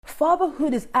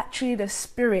fatherhood is actually the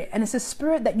spirit, and it's a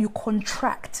spirit that you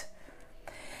contract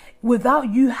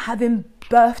without you having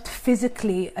birthed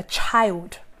physically a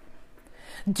child.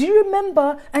 Do you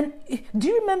remember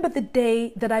the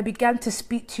day that I began to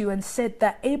speak to you and said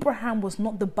that Abraham was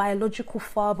not the biological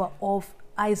father of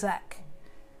Isaac?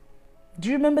 Do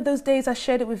you remember those days I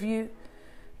shared it with you?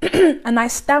 And I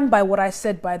stand by what I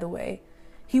said, by the way.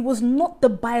 He was not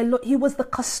he was the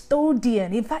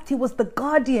custodian. In fact, he was the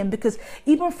guardian, because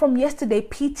even from yesterday,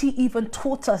 PT even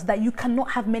taught us that you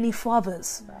cannot have many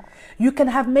fathers. You can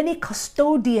have many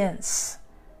custodians.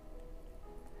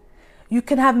 You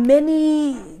can have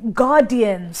many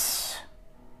guardians.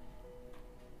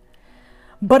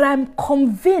 But I'm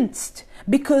convinced,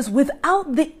 because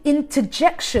without the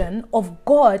interjection of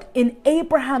God in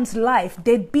Abraham's life,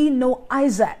 there'd be no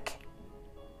Isaac.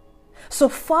 So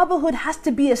fatherhood has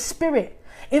to be a spirit.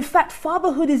 In fact,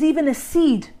 fatherhood is even a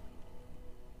seed.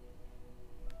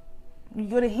 You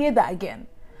got to hear that again.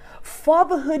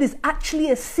 Fatherhood is actually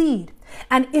a seed.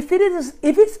 And if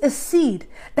it's a seed,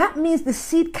 that means the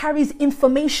seed carries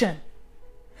information.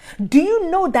 Do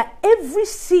you know that every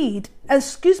seed,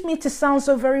 excuse me to sound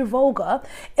so very vulgar,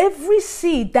 every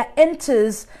seed that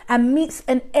enters and meets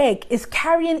an egg is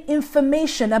carrying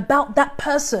information about that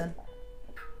person?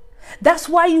 That's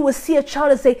why you will see a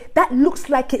child and say, that looks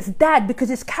like its dad, because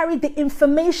it's carried the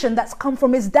information that's come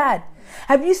from its dad.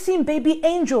 Have you seen baby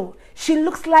Angel? She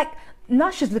looks like,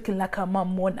 now she's looking like her mom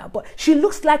more now, but she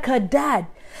looks like her dad.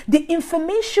 The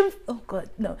information, oh God,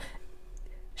 no.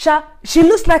 She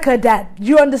looks like her dad. Do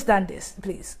you understand this,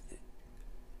 please?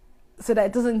 So that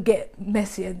it doesn't get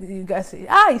messy and you guys say,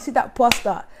 you see that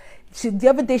pastor? The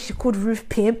other day she called Ruth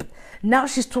Pimp. Now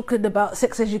she's talking about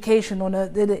sex education on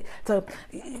her. So,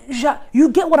 you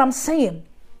get what I'm saying?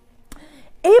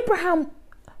 Abraham,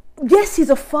 yes,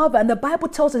 he's a father, and the Bible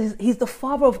tells us he's the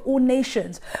father of all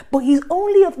nations, but he's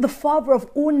only the father of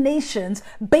all nations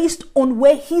based on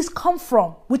where he's come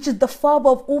from, which is the father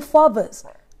of all fathers,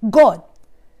 God.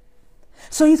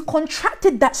 So he's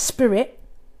contracted that spirit,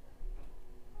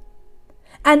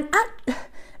 and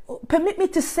permit me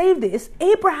to say this,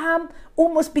 Abraham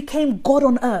almost became God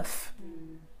on earth.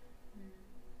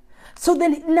 So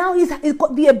then now he's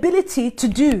got the ability to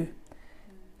do.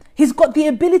 He's got the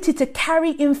ability to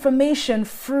carry information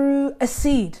through a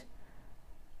seed.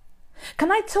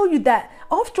 Can I tell you that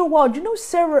after a while, do you know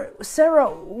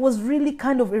Sarah was really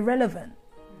kind of irrelevant?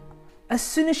 As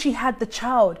soon as she had the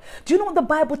child. Do you know what the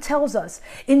Bible tells us?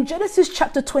 In Genesis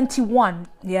chapter 21,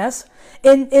 yes?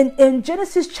 In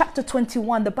Genesis chapter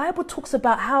 21, the Bible talks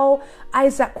about how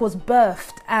Isaac was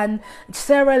birthed and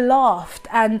Sarah laughed,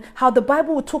 and how the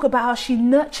Bible would talk about how she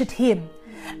nurtured him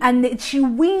and she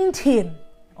weaned him.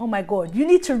 Oh my God, you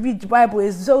need to read the Bible,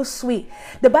 it's so sweet.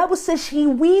 The Bible says she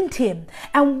weaned him,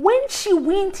 and when she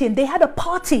weaned him, they had a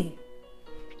party.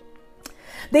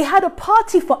 They had a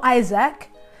party for Isaac.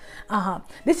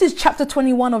 This is chapter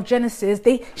 21 of Genesis.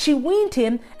 She weaned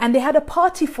him and they had a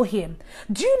party for him.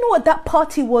 Do you know what that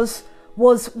party was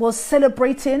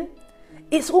celebrating?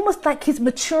 It's almost like his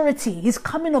maturity, his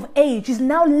coming of age. He's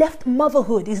now left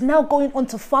motherhood. He's now going on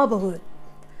to fatherhood.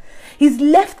 He's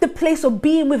left the place of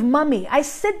being with mummy. I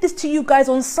said this to you guys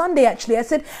on Sunday, actually. I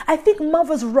said, I think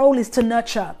mother's role is to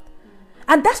nurture.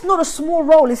 And that's not a small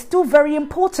role. It's still very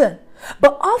important.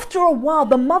 But after a while,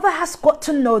 the mother has got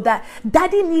to know that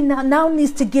daddy now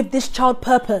needs to give this child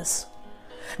purpose.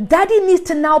 Daddy needs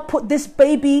to now put this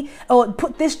baby or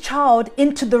put this child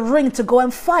into the ring to go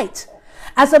and fight.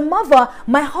 As a mother,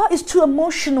 my heart is too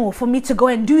emotional for me to go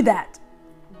and do that.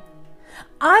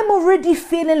 I'm already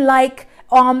feeling like,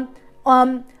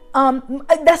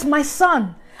 that's my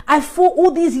son. I fought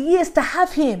all these years to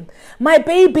have him. My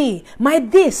baby, my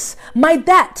this, my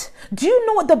that. Do you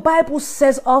know what the Bible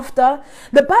says after?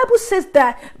 The Bible says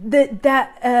that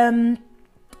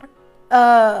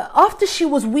after she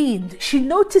was weaned, she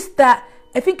noticed that,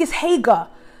 I think it's Hagar,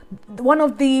 one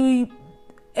of the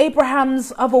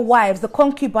Abraham's other wives, the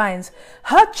concubines,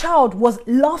 her child was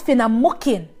laughing and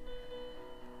mocking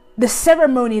the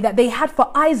ceremony that they had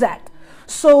for Isaac.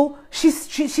 So she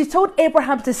told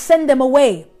Abraham to send them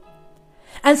away.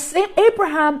 And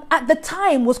Abraham at the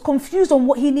time was confused on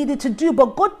what he needed to do.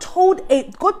 But God told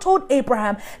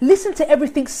Abraham, listen to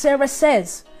everything Sarah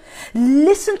says.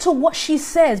 Listen to what she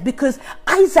says, because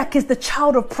Isaac is the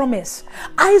child of promise.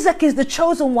 Isaac is the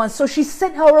chosen one. So she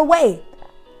sent her away.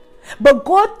 But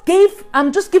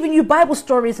I'm just giving you Bible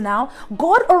stories now.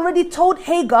 God already told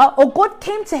Hagar, or God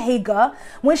came to Hagar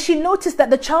when she noticed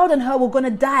that the child and her were going to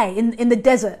die in the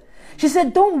desert. She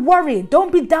said, don't worry,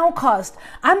 don't be downcast.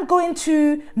 I'm going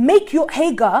to make your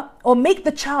Hagar, or make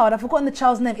the child, I've forgotten the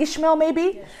child's name, Ishmael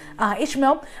maybe?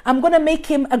 Ishmael, I'm going to make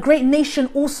him a great nation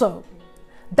also.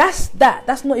 That's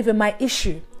not even my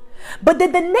issue. But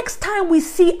then the next time we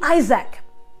see Isaac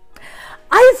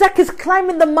is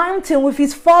climbing the mountain with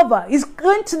his father. He's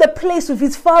going to the place with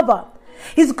his father.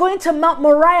 He's going to Mount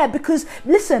Moriah, because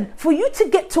listen, for you to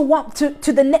get to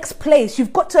the next place,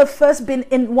 you've got to have first been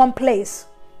in one place.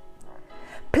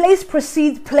 Place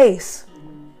precedes place.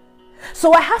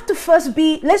 So I have to first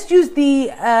be, let's use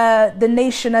the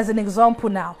nation as an example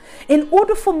now. In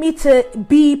order for me to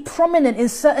be prominent in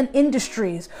certain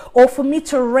industries, or for me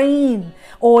to reign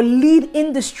or lead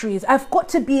industries, I've got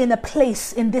to be in a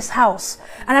place in this house,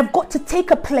 and I've got to take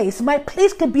a place. My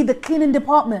place could be the cleaning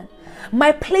department.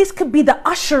 My place could be the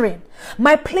ushering.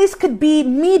 My place could be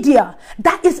media.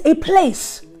 That is a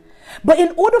place. But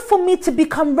in order for me to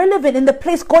become relevant in the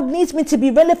place God needs me to be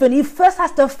relevant, He first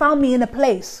has to have found me in a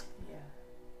place.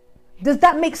 Does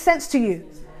that make sense to you?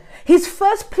 His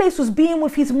first place was being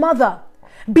with his mother,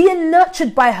 being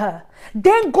nurtured by her.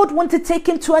 Then God wanted to take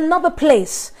him to another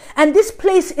place. And this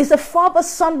place is a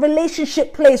father-son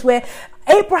relationship place where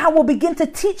Abraham will begin to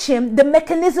teach him the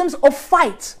mechanisms of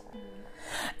fight.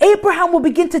 Abraham will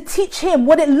begin to teach him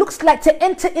what it looks like to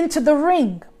enter into the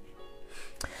ring.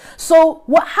 So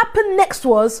what happened next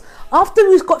was, after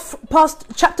we got past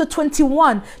chapter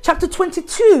 21, chapter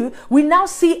 22, we now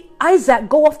see Isaac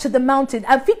go off to the mountain.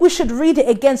 I think we should read it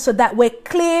again so that we're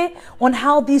clear on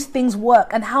how these things work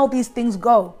and how these things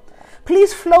go.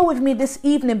 Please flow with me this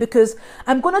evening, because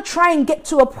I'm going to try and get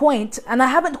to a point, and I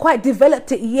haven't quite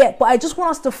developed it yet, but I just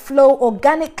want us to flow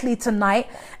organically tonight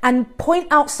and point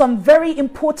out some very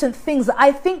important things that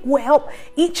I think will help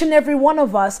each and every one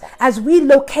of us as we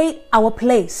locate our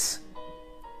place.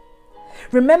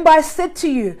 Remember, I said to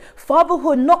you,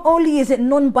 fatherhood, not only is it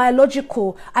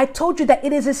non-biological, I told you that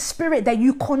it is a spirit that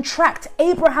you contract.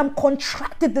 Abraham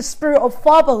contracted the spirit of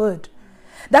fatherhood.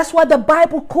 That's why the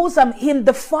Bible calls him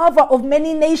the father of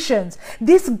many nations.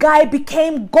 This guy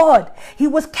became God. He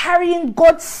was carrying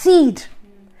God's seed.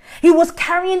 He was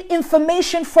carrying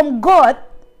information from God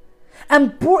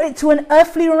and brought it to an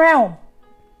earthly realm.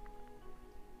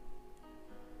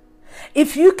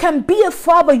 If you can be a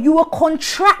father, you will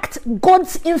contract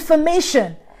God's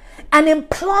information and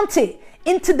implant it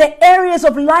into the areas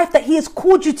of life that He has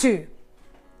called you to.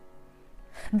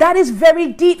 That is very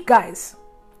deep, guys.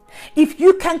 If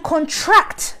you can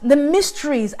contract the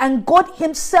mysteries and God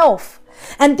Himself,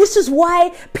 and this is why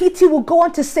PT will go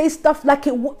on to say stuff like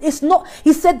it's not,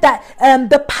 he said that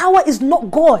the power is not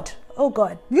God. Oh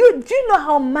God, do you know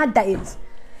how mad that is?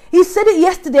 He said it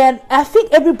yesterday, and I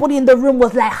think everybody in the room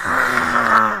was like,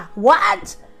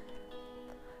 what?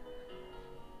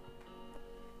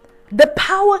 The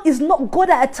power is not God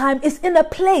at a time, it's in a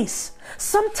place.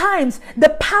 Sometimes the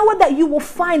power that you will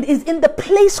find is in the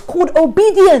place called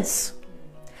obedience.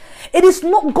 It is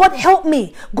not God help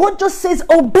me. God just says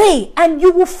obey, and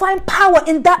you will find power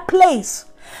in that place.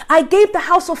 I gave the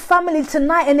House of Family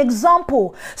tonight an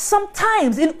example.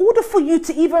 Sometimes in order for you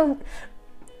to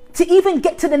even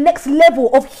get to the next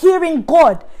level of hearing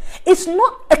God, it's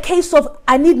not a case of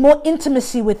I need more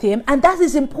intimacy with Him, and that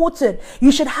is important. You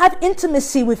should have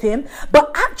intimacy with Him, but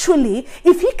actually,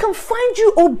 if He can find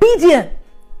you obedient,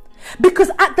 because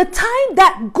at the time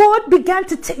that God began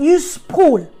to use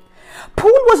Paul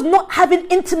was not having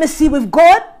intimacy with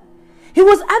God. He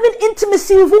was having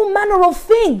intimacy with all manner of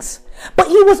things, but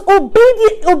he was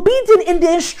obedient in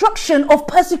the instruction of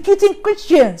persecuting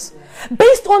Christians.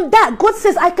 Based on that, God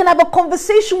says, I can have a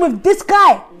conversation with this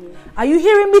guy. Are you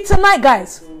hearing me tonight,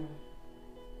 guys?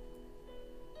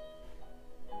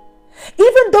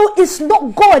 Even though it's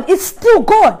not God, it's still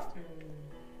God.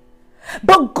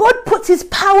 But God puts His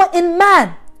power in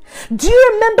man. Do you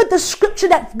remember the scripture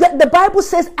that the Bible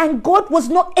says, and God was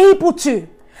not able to?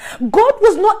 God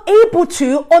was not able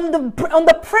to on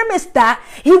the premise that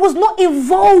He was not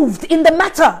involved in the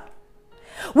matter.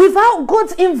 Without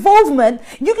God's involvement,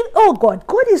 you can, oh God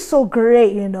is so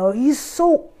great, He's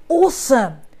so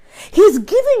awesome. He's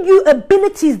giving you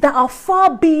abilities that are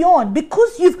far beyond,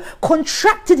 because you've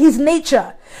contracted His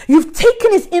nature. You've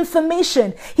taken His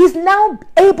information. He's now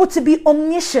able to be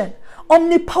omniscient,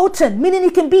 omnipotent, meaning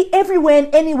He can be everywhere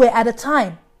and anywhere at a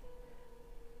time.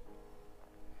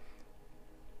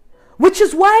 Which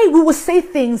is why we will say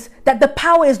things that the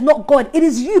power is not God. It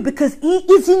is you, because He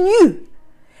is in you.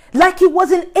 Like He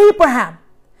was in Abraham.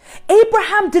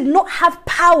 Abraham did not have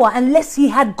power unless he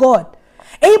had God.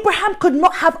 Abraham could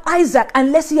not have Isaac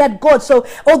unless he had God. So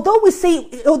although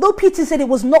Peter said it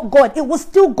was not God, it was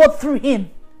still God through him.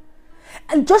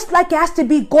 And just like it has to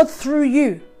be God through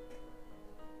you.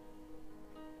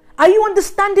 Are you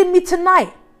understanding me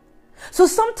tonight? So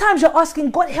sometimes you're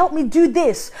asking, God, help me do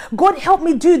this. God, help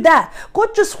me do that.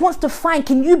 God just wants to find,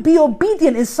 can you be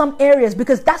obedient in some areas?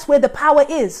 Because that's where the power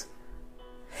is.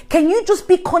 Can you just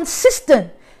be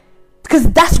consistent? Because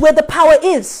that's where the power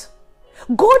is.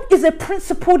 God is a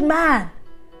principled man.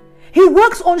 He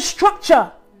works on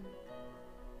structure.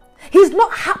 He's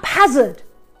not haphazard.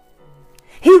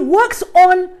 He works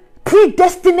on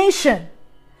predestination.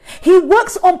 He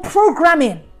works on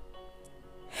programming.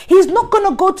 He's not going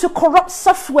to go to corrupt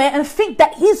software and think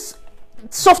that his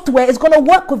software is going to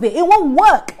work with it. It won't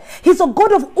work. He's a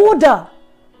God of order.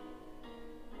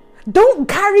 Don't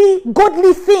carry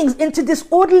godly things into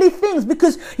disorderly things,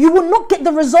 because you will not get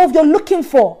the result you're looking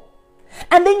for.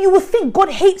 And then you will think God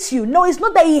hates you. No, it's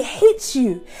not that he hates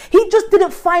you. He just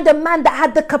didn't find a man that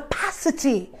had the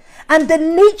capacity and the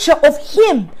nature of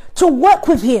him to work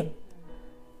with him.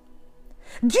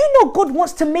 Do you know God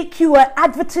wants to make you an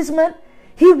advertisement?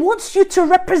 He wants you to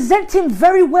represent him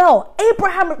very well.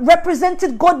 Abraham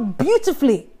represented God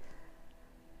beautifully.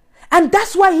 And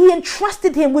that's why he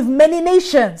entrusted him with many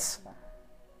nations.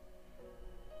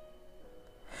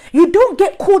 You don't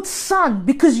get called son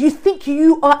because you think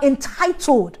you are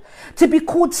entitled to be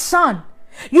called son.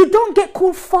 You don't get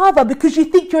called father because you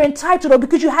think you're entitled or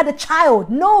because you had a child.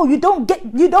 No, you don't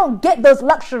get those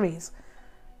luxuries.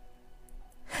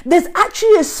 There's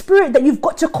actually a spirit that you've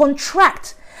got to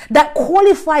contract that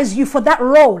qualifies you for that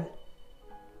role.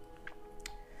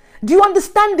 Do you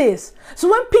understand this? So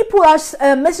when people are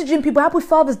messaging people, Happy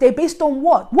Father's Day, based on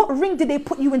what? What ring did they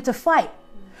put you in to fight?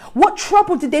 What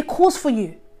trouble did they cause for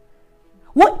you?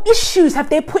 What issues have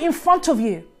they put in front of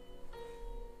you?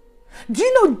 Do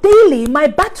you know daily my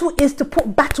battle is to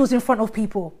put battles in front of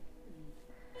people?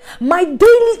 My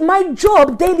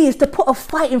job daily is to put a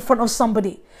fight in front of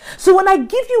somebody. So when I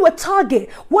give you a target,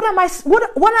 what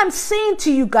I'm saying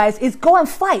to you guys is go and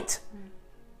fight.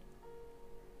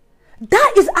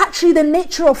 That is actually the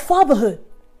nature of fatherhood.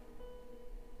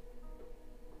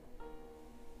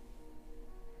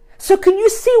 So can you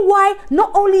see why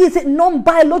not only is it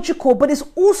non-biological, but it's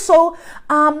also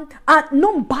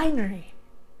non-binary?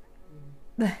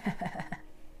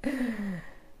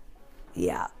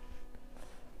 Yeah.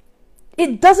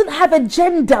 It doesn't have a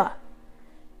gender.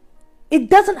 It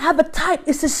doesn't have a type.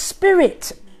 It's a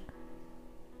spirit.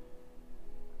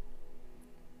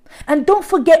 And don't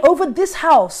forget, over this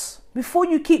house, before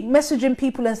you keep messaging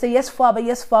people and say, yes,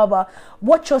 Father,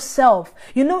 watch yourself.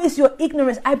 You know, it's your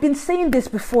ignorance. I've been saying this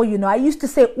before, you know. I used to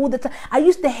say all the time. I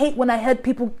used to hate when I heard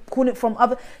people call it from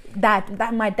other,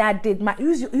 that my dad did.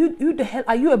 Who the hell,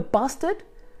 are you a bastard?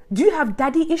 Do you have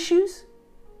daddy issues?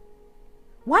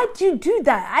 Why do you do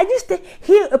that? I used to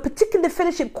hear a particular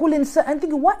fellowship calling and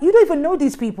thinking, what? You don't even know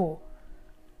these people.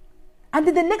 And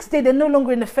then the next day, they're no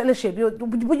longer in the fellowship.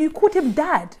 But you called him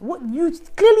dad. What? You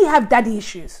clearly have daddy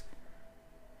issues.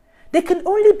 There can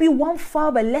only be one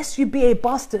father, lest you be a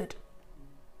bastard.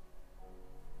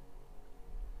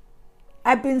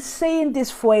 I've been saying this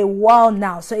for a while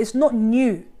now, so it's not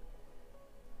new.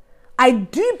 I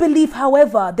do believe,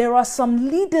 however, there are some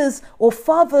leaders or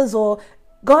fathers or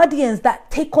guardians that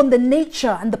take on the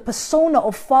nature and the persona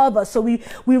of father. So we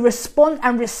respond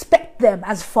and respect them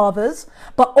as fathers.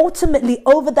 But ultimately,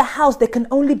 over the house, there can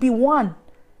only be one.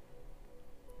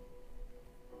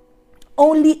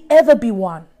 Only ever be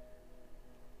one.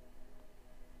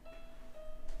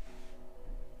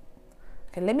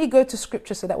 Okay, let me go to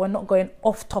scripture so that we're not going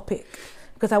off topic,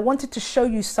 because I wanted to show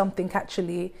you something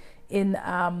actually in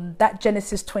that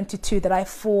Genesis 22 that I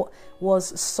thought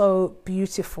was so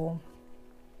beautiful.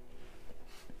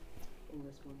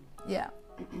 Yeah.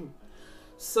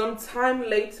 Sometime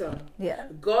later,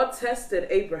 God tested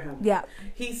Abraham. Yeah.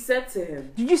 He said to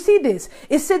him. Did you see this?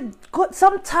 It said God,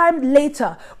 sometime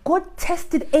later, God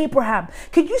tested Abraham.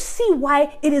 Can you see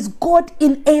why it is God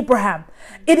in Abraham?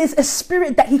 It is a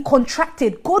spirit that he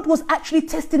contracted. God was actually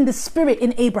testing the spirit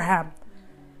in Abraham.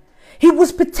 He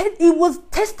was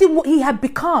testing what he had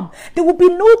become. There would be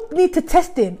no need to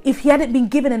test him if he hadn't been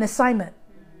given an assignment.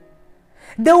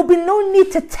 There will be no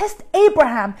need to test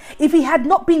Abraham if he had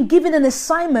not been given an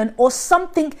assignment or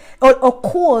something or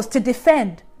cause to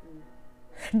defend.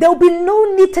 There will be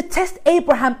no need to test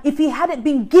Abraham if he hadn't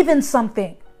been given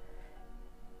something.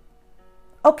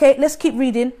 Okay, let's keep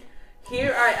reading.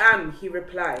 Here I am, he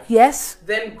replied. Yes.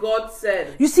 Then God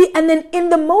said. You see, and then in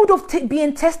the mode of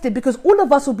being tested, because all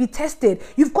of us will be tested,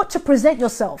 you've got to present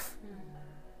yourself.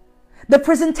 The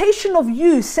presentation of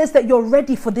you says that you're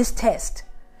ready for this test.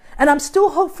 And I'm still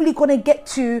hopefully going to get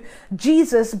to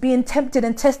Jesus being tempted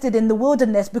and tested in the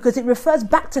wilderness, because it refers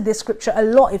back to this scripture a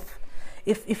lot.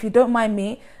 If you don't mind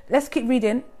me, let's keep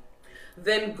reading.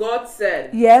 Then God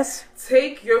said, yes,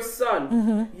 take your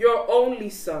son, your only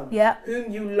son,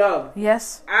 whom you love,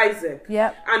 Isaac,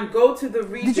 and go to the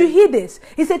region. Did you hear this?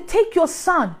 He said, take your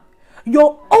son,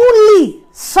 your only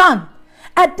son.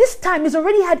 At this time, he's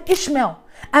already had Ishmael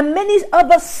and many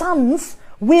other sons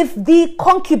with the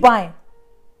concubine.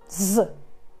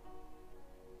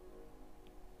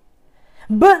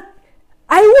 But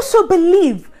I also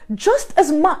believe, just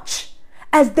as much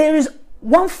as there is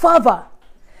one father,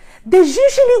 there's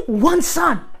usually one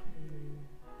son.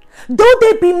 Though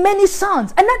there be many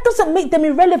sons, and that doesn't make them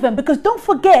irrelevant, because don't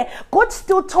forget, God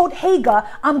still told Hagar,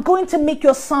 I'm going to make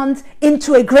your sons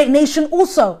into a great nation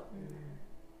also.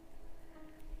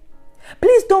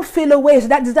 Please don't feel away. So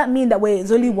does that mean that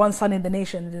there's only one son in the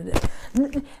nation?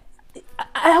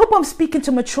 I hope I'm speaking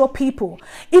to mature people.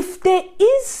 If there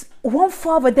is one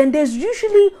father, then there's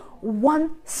usually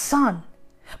one son.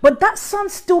 But that son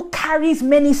still carries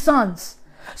many sons.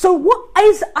 So what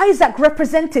Isaac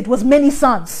represented was many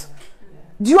sons.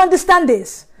 Do you understand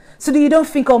this? So that you don't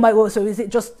think, oh my God, so is it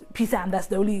just Peter and that's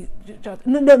the only...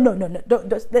 No.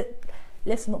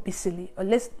 Let's not be silly. Or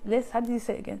let's how do you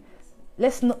say it again?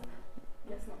 Let's not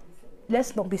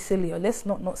be silly, or let's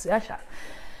not say that.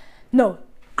 No,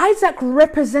 Isaac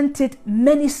represented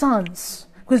many sons.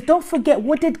 Because don't forget,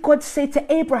 what did God say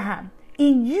to Abraham?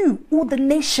 In you, all the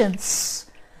nations,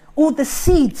 all the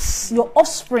seeds, your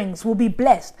offsprings will be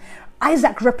blessed.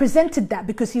 Isaac represented that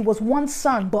because he was one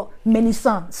son, but many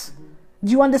sons.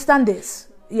 Do you understand this?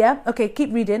 Yeah? Okay,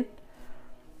 keep reading.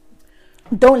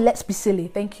 Let's be silly.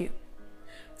 Thank you.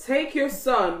 Take your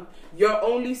son, your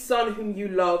only son whom you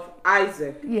love,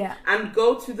 Isaac, and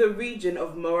go to the region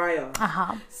of Moriah.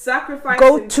 Sacrifice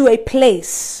him. To a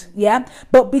place,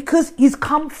 but because he's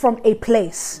come from a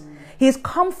place, he's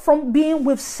come from being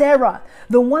with Sarah,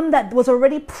 the one that was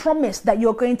already promised that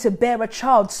you're going to bear a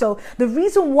child. So the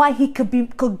reason why he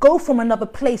could go from another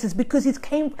place is because he's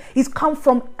come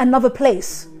from another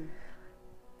place.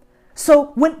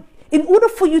 So in order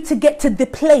for you to get to the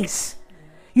place,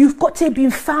 you've got to be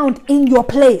found in your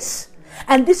place.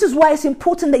 And this is why it's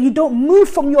important that you don't move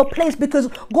from your place, because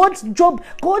God's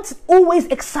always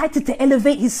excited to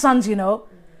elevate his sons, you know.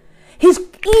 He's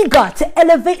eager to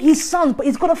elevate his sons, but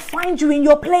he's got to find you in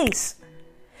your place.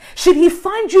 Should he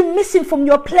find you missing from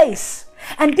your place?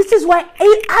 And this is why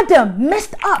Adam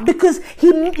messed up, because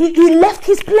he left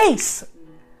his place.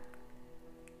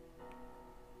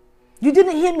 You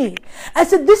didn't hear me. I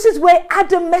said this is where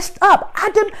Adam messed up.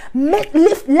 Adam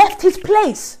left his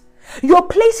place. Your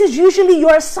place is usually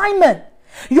your assignment.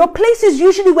 Your place is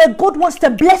usually where God wants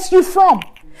to bless you from.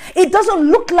 It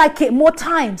doesn't look like it more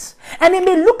times. And it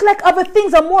may look like other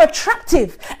things are more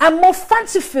attractive and more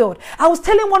fancy-filled. I was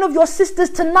telling one of your sisters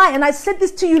tonight, and I said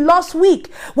this to you last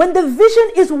week. When the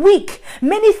vision is weak,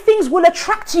 many things will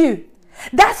attract you.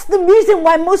 That's the reason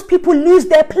why most people lose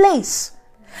their place.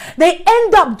 They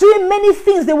end up doing many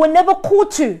things they were never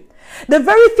called to. The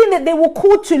very thing that they were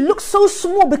called to looks so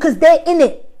small because they're in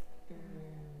it.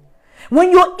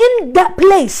 When you're in that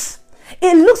place,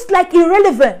 it looks like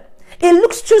irrelevant. It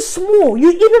looks too small.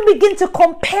 You even begin to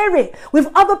compare it with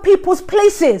other people's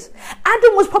places.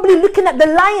 Adam was probably looking at the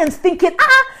lions thinking,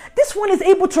 this one is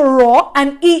able to roar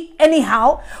and eat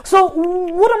anyhow. So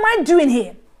what am I doing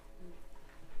here?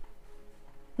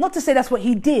 Not to say that's what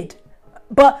he did.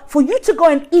 But for you to go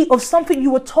and eat of something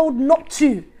you were told not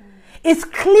to, it's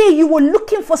clear you were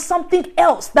looking for something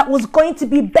else that was going to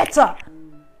be better.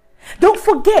 Don't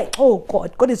forget, oh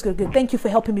God is good. Thank you for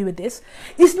helping me with this.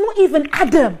 It's not even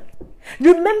Adam.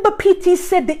 Remember, PT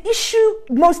said the issue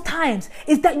most times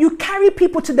is that you carry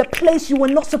people to the place you were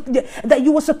that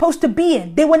you were supposed to be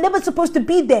in. They were never supposed to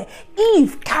be there.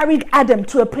 Eve carried Adam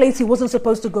to a place he wasn't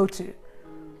supposed to go to.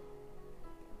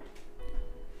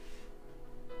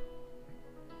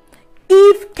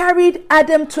 Eve carried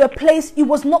Adam to a place he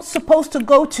was not supposed to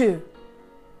go to.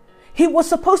 He was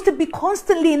supposed to be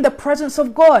constantly in the presence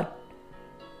of God.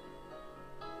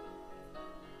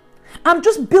 I'm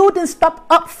just building stuff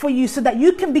up for you so that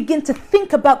you can begin to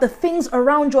think about the things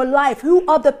around your life. Who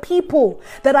are the people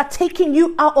that are taking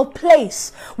you out of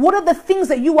place? What are the things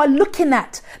that you are looking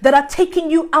at that are taking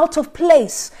you out of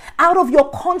place, out of your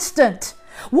constant?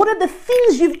 What are the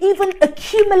things you've even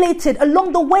accumulated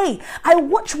along the way? I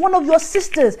watch one of your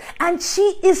sisters and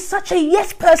she is such a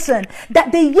yes person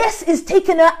that the yes is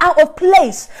taking her out of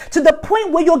place to the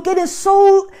point where you're getting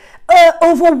so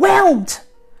overwhelmed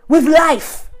with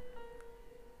life.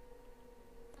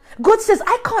 God says,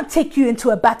 I can't take you into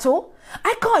a battle.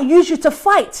 I can't use you to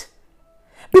fight.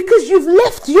 Because you've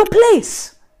left your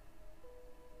place.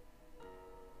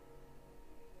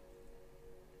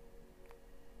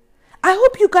 I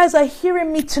hope you guys are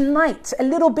hearing me tonight a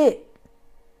little bit.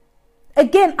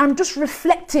 Again, I'm just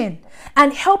reflecting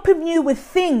and helping you with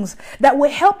things that will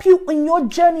help you in your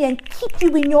journey and keep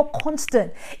you in your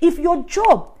constant. If your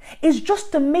job is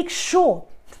just to make sure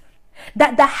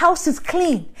that the house is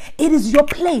clean, it is your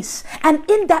place. And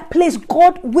in that place,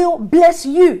 God will bless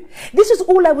you. This is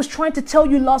all I was trying to tell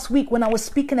you last week when I was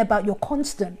speaking about your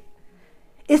constant.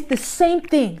 It's the same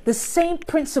thing, the same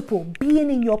principle, being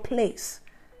in your place.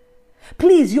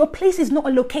 Please, your place is not a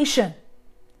location.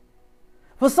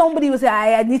 For somebody who say,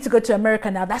 I need to go to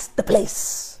America now, that's the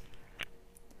place.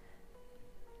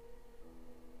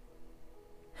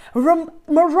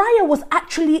 Moriah was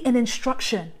actually an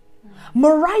instruction.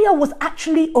 Moriah was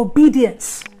actually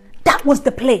obedience. That was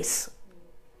the place.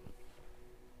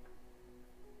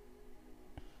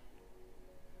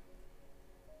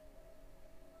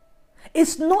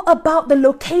 It's not about the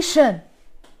location.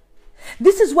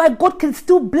 This is why God can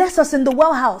still bless us in the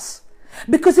well house.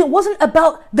 Because it wasn't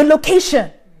about the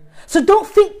location. So don't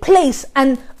think place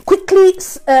and quickly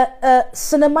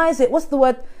synonymize it. What's the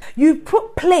word? You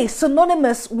put place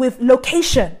synonymous with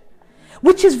location,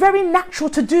 which is very natural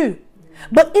to do.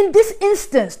 But in this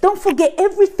instance, don't forget,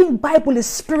 everything Bible is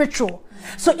spiritual.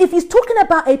 So if he's talking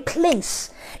about a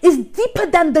place, it's deeper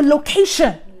than the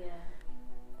location.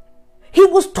 He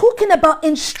was talking about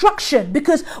instruction,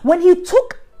 because when he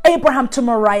took Abraham to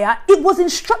Moriah, it was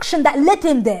instruction that led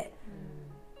him there.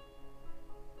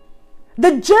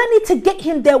 The journey to get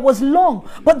him there was long,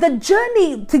 but the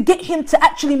journey to get him to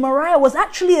actually Moriah was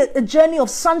actually a journey of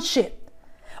sonship,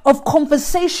 of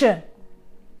conversation,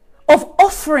 of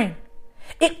offering.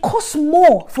 It costs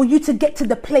more for you to get to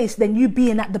the place than you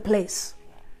being at the place.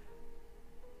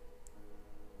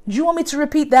 Do you want me to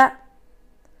repeat that?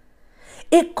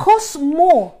 It costs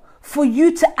more for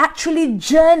you to actually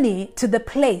journey to the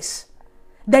place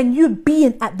than you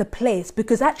being at the place.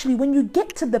 Because actually when you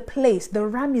get to the place, the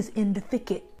ram is in the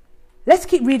thicket. Let's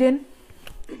keep reading.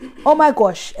 Oh my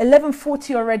gosh,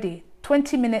 11:40 already.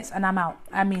 20 minutes and I'm out.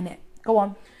 I mean it. Go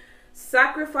on.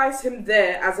 Sacrifice him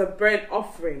there as a burnt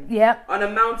offering. Yeah. On a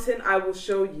mountain I will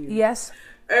show you. Yes.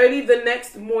 Early the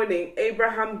next morning,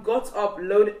 Abraham got up and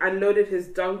loaded his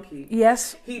donkey.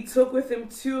 Yes. He took with him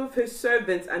 2 of his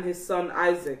servants and his son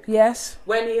Isaac. Yes.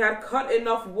 When he had cut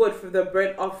enough wood for the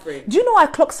burnt offering. Do you know I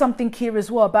clocked something here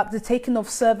as well about the taking of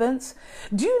servants?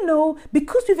 Do you know,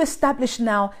 because we've established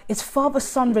now it's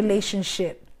father-son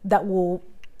relationship that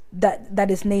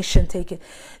is nation taken.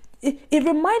 It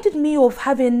reminded me of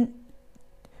having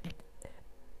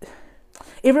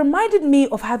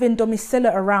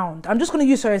Domicella around. I'm just going to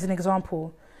use her as an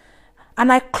example.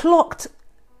 And I clocked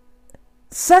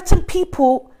certain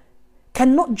people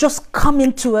cannot just come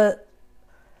into a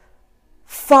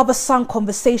father-son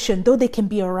conversation, though they can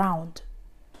be around.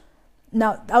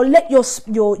 Now, I'll let your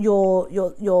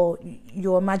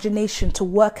imagination to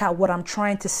work out what I'm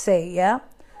trying to say, yeah?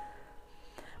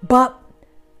 But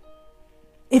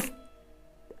if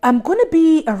I'm going to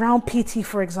be around PT,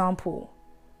 for example,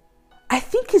 I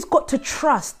think he's got to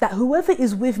trust that whoever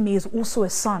is with me is also a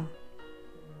son.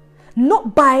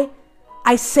 Not by,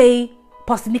 I say,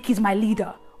 Pastor Nikki's my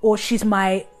leader, or she's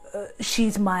my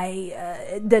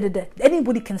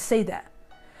Anybody can say that.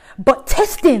 But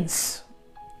testings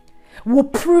will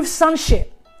prove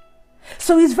sonship.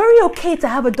 So it's very okay to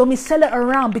have a Domicella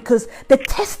around, because the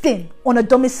testing on a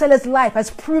Domicella's life has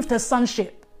proved her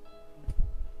sonship.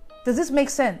 Does this make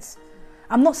sense?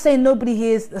 I'm not saying nobody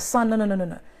here is a son.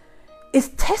 No. It's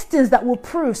testings that will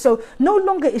prove. So no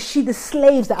longer is she the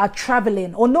slaves that are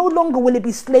traveling, or no longer will it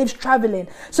be slaves traveling.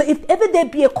 So if ever there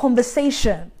be a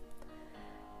conversation,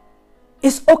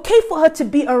 it's okay for her to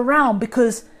be around,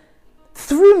 because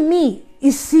through me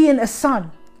is seeing a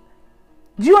son.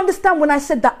 Do you understand when I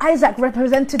said that Isaac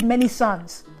represented many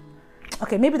sons?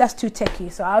 Okay, maybe that's too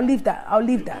techie, so I'll leave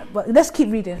that. But let's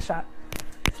keep reading, Shat.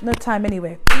 No time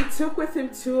anyway. He took with him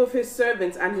 2 of his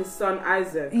servants and his son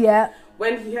Isaac. Yeah.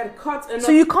 When he had cut enough.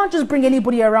 So you can't just bring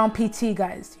anybody around PT,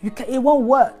 guys. It won't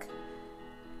work.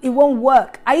 It won't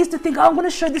work. I used to think, I'm going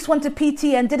to show this one to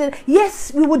PT and did it.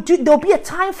 Yes, we would do. There'll be a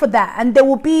time for that, and there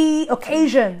will be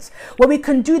occasions where we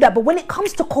can do that. But when it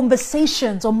comes to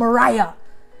conversations or Moriah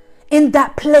in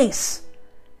that place,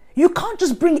 you can't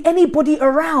just bring anybody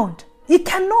around. You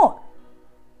cannot.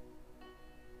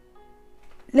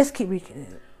 Let's keep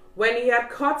reading. When he had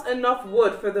cut enough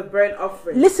wood for the burnt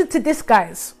offering. Listen to this,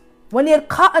 guys. When he had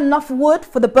cut enough wood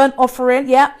for the burnt offering,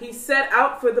 yeah. He set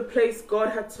out for the place God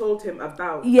had told him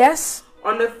about. Yes.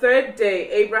 On the third day,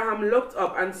 Abraham looked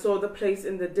up and saw the place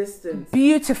in the distance.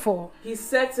 Beautiful. He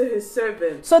said to his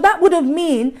servant. So that would have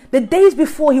mean the days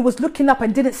before he was looking up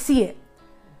and didn't see it.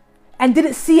 And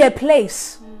didn't see a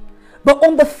place. But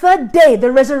on the third day,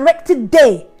 the resurrected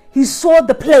day, he saw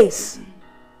the place.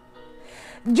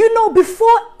 You know,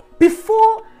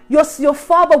 before your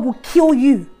father will kill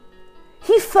you,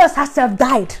 he first has to have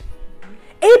died.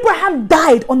 Abraham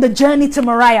died on the journey to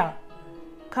Moriah.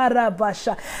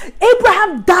 Karabasha.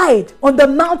 Abraham died on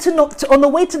the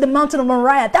way to the mountain of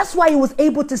Moriah. That's why he was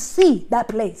able to see that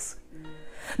place.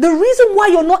 The reason why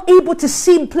you're not able to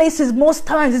see places most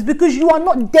times is because you are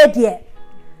not dead yet.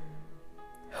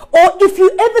 Or if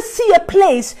you ever see a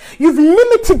place, you've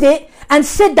limited it and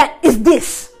said that is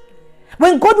this.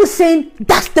 When God was saying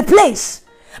that's the place.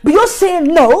 But you're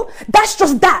saying no, that's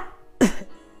just that.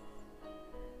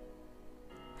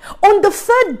 On the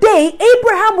third day,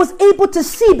 Abraham was able to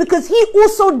see because he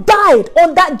also died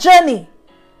on that journey.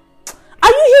 Are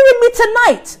you hearing me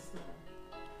tonight?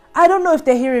 I don't know if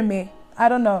they're hearing me. I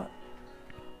don't know.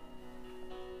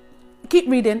 Keep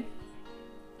reading.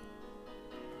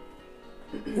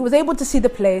 He was able to see the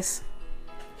place.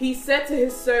 He said to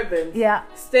his servant, yeah,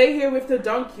 stay here with the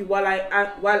donkey while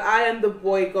I and the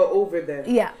boy go over there.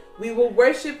 Yeah. We will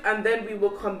worship and then we will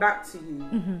come back to you.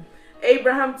 Mm-hmm.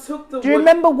 Abraham took the wood. Do you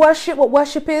remember worship? What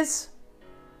worship is?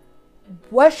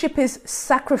 Worship is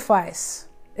sacrifice,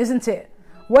 isn't it?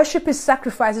 Worship is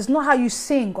sacrifice. It's not how you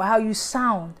sing or how you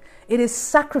sound. It is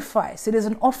sacrifice. It is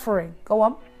an offering. Go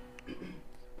on.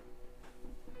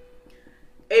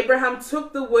 Abraham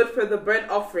took the wood for the burnt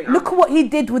offering. Look at what he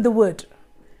did with the wood.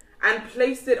 And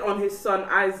placed it on his son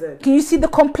Isaac. Can you see the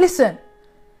complicit?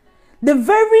 The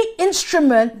very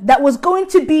instrument that was going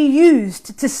to be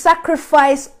used to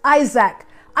sacrifice Isaac,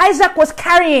 Isaac was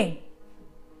carrying.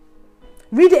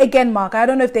 Read it again, Mark. I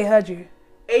don't know if they heard you.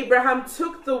 Abraham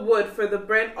took the wood for the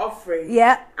burnt offering.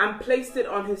 Yeah. And placed it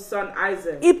on his son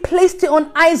Isaac. He placed it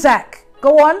on Isaac.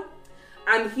 Go on.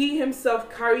 And he himself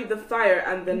carried the fire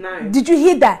and the knife. Did you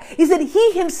hear that? He said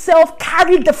he himself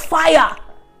carried the fire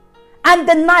and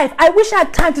the knife. I wish I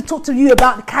had time to talk to you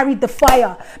about carried the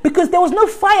fire, because there was no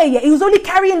fire yet. He was only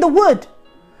carrying the wood.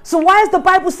 So why has the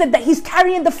Bible said that he's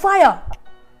carrying the fire?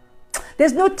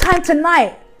 There's no time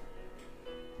tonight.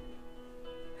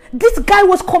 This guy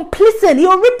was complicit. He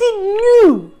already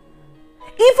knew.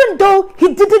 Even though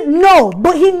he didn't know,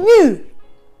 but he knew.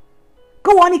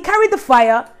 Go on, he carried the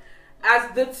fire.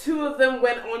 As the two of them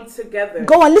went on together.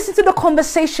 Go on, listen to the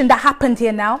conversation that happened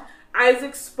here now.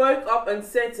 Isaac spoke up and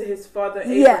said to his father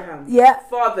Abraham, yeah.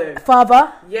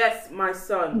 Father. Yes, my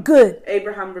son. Good.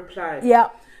 Abraham replied, yeah.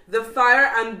 The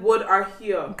fire and wood are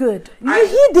here. Good. You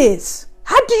hear this?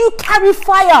 How do you carry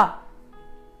fire?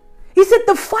 He said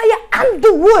the fire and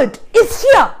the wood is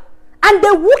here. And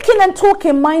they're walking and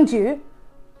talking, mind you.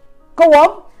 Go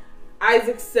on.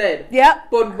 Isaac said, yeah.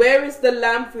 But where is the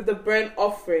lamb for the burnt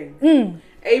offering?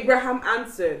 Abraham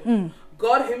answered,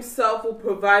 God himself will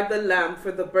provide the lamb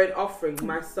for the burnt offering,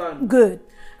 my son. Good.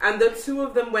 And the two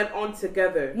of them went on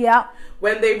together. Yeah.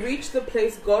 When they reached the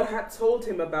place God had told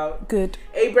him about, good,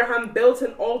 Abraham built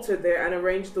an altar there and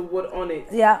arranged the wood on it.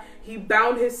 Yeah. He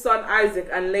bound his son Isaac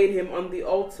and laid him on the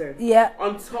altar. Yeah.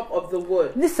 On top of the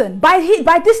wood. Listen, by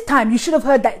this time you should have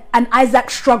heard that and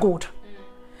Isaac struggled.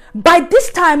 By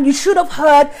this time you should have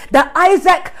heard that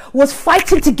Isaac was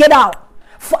fighting to get out.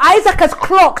 For Isaac has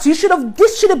clocked. This should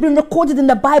have been recorded in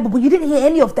the Bible, but you didn't hear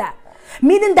any of that.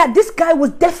 Meaning that this guy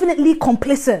was definitely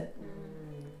complicit.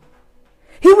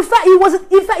 He was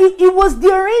the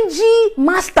arrangee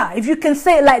master, if you can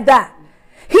say it like that.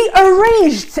 He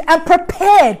arranged and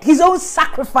prepared his own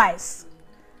sacrifice.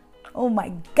 Oh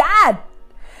my God.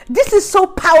 This is so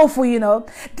powerful, you know.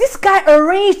 This guy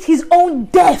arranged his own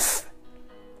death.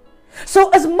 So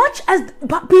as much as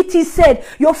BT said,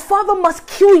 your father must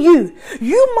kill you,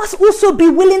 you must also be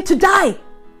willing to die.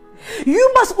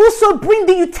 You must also bring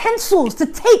the utensils to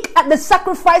take at the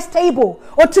sacrifice table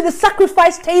or to the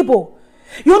sacrifice table.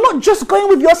 You're not just going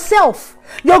with yourself.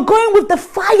 You're going with the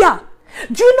fire.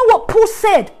 Do you know what Paul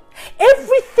said?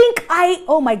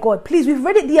 Oh my God, please, we've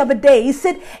read it the other day. He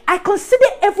said, I consider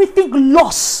everything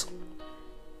loss.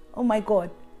 Oh my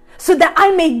God. So that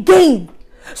I may gain.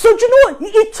 So do you know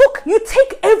what? You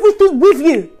take everything with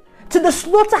you to the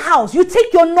slaughterhouse. You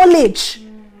take your knowledge.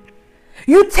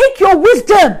 You take your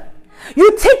wisdom.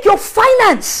 You take your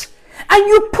finance. And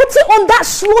you put it on that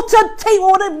slaughter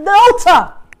table, the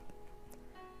altar.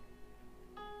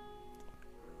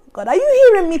 God, are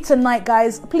you hearing me tonight,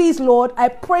 guys? Please, Lord, I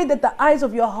pray that the eyes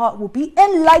of your heart will be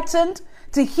enlightened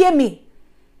to hear me.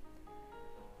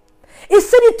 It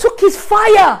said he took his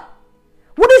fire.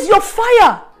 What is your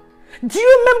fire? Do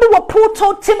you remember what Paul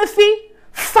told Timothy?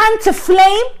 Fan to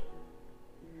flame.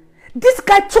 This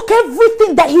guy took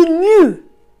everything that he knew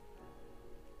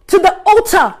to the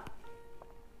altar.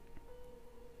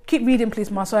 Keep reading, please,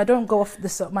 Ma, so I don't go off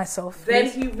this myself. Then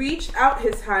he reached out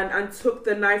his hand and took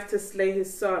the knife to slay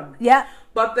his son. Yeah.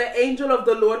 But the angel of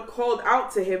the Lord called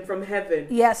out to him from heaven.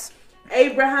 Yes.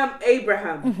 Abraham,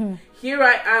 Abraham. Here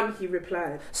I am, he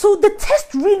replied. So the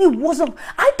test really wasn't,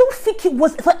 I don't think it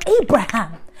was for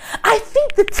Abraham. I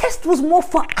think the test was more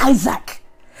for Isaac.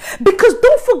 Because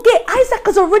don't forget,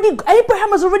 Abraham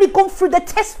has already gone through the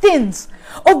testings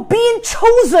of being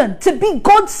chosen to be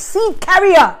God's seed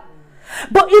carrier.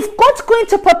 But if God's going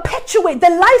to perpetuate the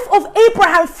life of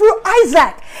Abraham through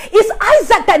Isaac, it's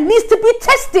Isaac that needs to be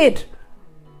tested.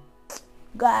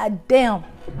 God damn.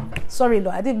 Sorry,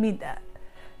 Lord, I didn't mean that.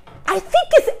 I think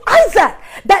it's Isaac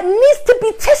that needs to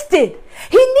be tested.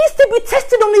 He needs to be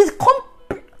tested on his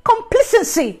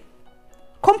complicity.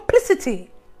 Complicity.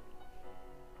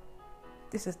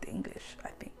 This is the English, I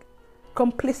think.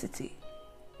 Complicity.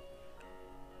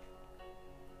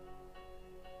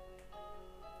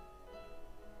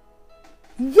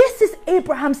 Yes, it's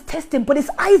Abraham's testing, but it's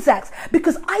Isaac's,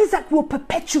 because Isaac will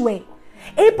perpetuate.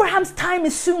 Abraham's time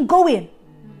is soon going.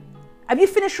 Have you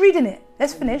finished reading it?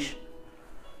 Let's finish.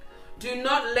 Do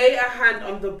not lay a hand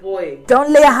on the boy.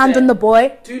 Don't lay a hand on the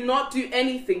boy. Do not do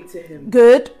anything to him.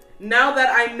 Good. Now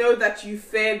that I know that you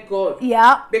fear God.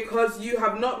 Yeah. Because you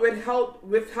have not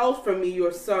withheld from me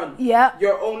your son. Yeah.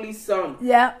 Your only son.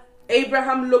 Yeah.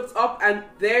 Abraham looked up, and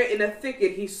there in a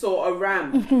thicket he saw a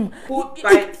ram.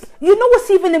 You know what's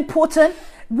even important?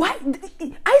 Why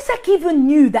Isaac even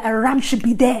knew that a ram should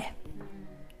be there.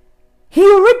 He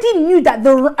already knew that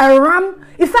a ram,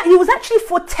 in fact, he was actually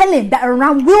foretelling that a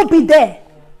ram will be there.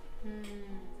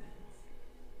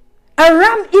 A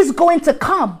ram is going to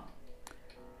come.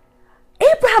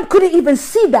 Abraham couldn't even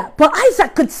see that, but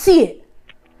Isaac could see it.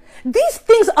 These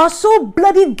things are so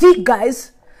bloody deep,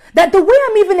 guys, that the way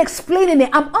I'm even explaining it,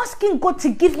 I'm asking God to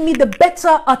give me the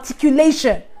better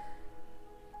articulation.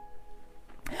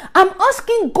 I'm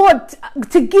asking God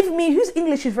to give me, whose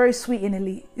English is very sweet in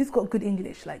Elite? Who's got good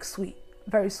English, like sweet,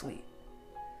 very sweet?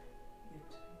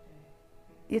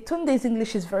 Yetunde's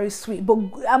English is very sweet, but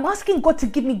I'm asking God to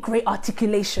give me great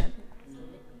articulation.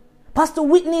 Pastor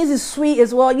Whitney's is sweet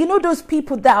as well. You know those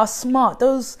people that are smart,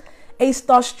 those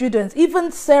A-star students.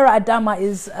 Even Sarah Adama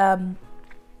is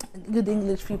good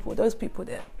English people. Those people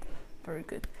there, very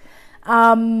good.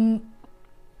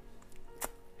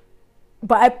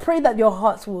 But I pray that your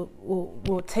hearts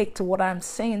will take to what I'm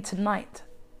saying tonight.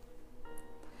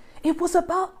 It was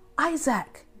about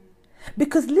Isaac.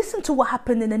 Because listen to what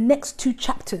happened in the next 2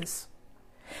 chapters.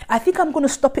 I think I'm going to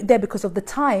stop it there because of the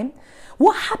time.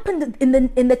 What happened in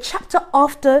the chapter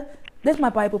after? There's my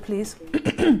Bible, please.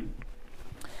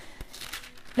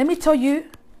 Let me show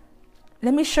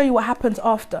you what happens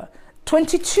after.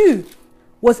 22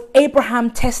 was Abraham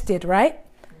tested, right?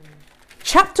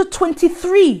 Chapter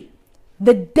 23,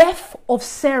 the death of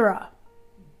Sarah.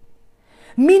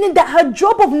 Meaning that her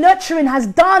job of nurturing has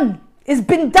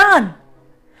been done.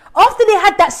 After they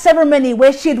had that ceremony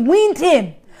where she had weaned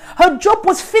him, her job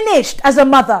was finished as a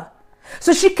mother.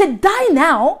 So she could die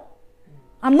now.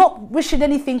 I'm not wishing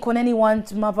anything on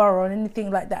anyone's mother or anything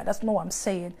like that. That's not what I'm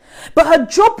saying. But her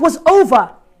job was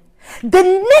over. The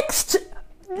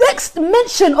next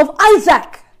mention of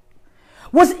Isaac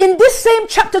was in this same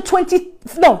chapter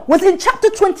was in chapter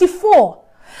 24.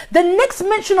 The next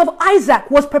mention of Isaac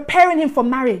was preparing him for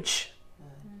marriage.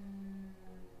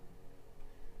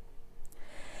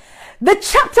 The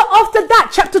chapter after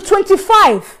that, chapter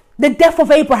 25, the death of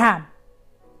Abraham.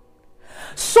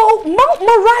 So Mount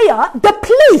Moriah, the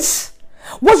place,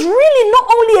 was really not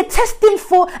only a testing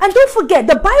for, and don't forget,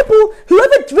 the Bible,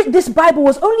 whoever wrote this Bible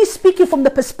was only speaking from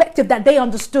the perspective that they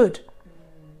understood.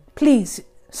 Please,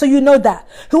 so you know that.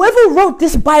 Whoever wrote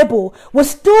this Bible was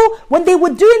still, when they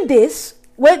were doing this,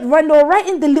 when they were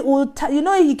writing the little,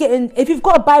 if you've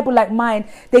got a Bible like mine,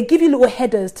 they give you little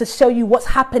headers to show you what's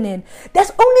happening.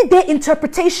 That's only their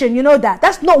interpretation, you know that.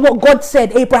 That's not what God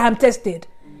said Abraham tested.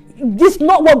 This is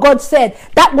not what God said.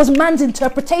 That was man's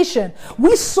interpretation.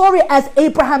 We saw it as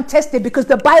Abraham tested because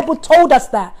the Bible told us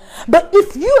that. But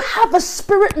if you have a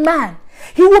spirit man,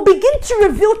 he will begin to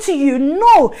reveal to you,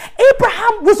 no,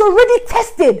 Abraham was already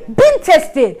tested, been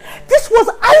tested. This was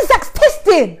Isaac's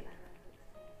testing.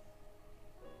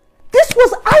 This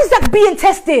was Isaac being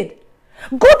tested.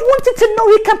 God wanted to know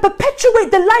he can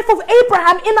perpetuate the life of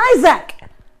Abraham in Isaac.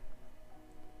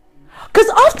 Because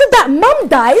after that, mom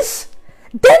dies,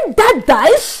 then dad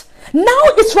dies. Now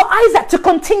it's for Isaac to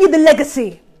continue the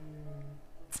legacy.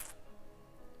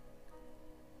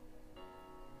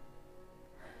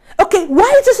 Okay,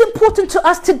 why is this important to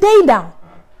us today now?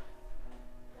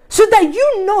 So that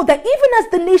you know that even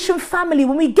as the nation family,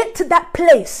 when we get to that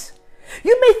place,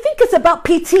 you may think it's about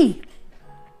PT.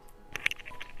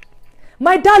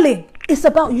 My darling, it's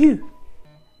about you.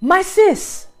 My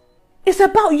sis, it's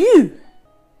about you.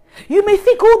 You may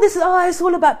think, it's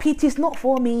all about PT. It's not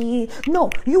for me. No,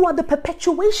 you are the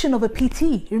perpetuation of a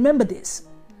PT. Remember this.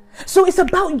 So it's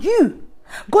about you.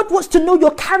 God wants to know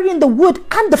you're carrying the wood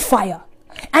and the fire.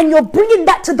 And you're bringing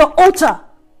that to the altar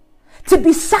to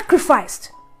be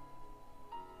sacrificed.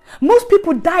 Most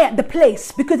people die at the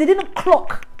place because they didn't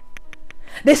clock.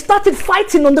 They started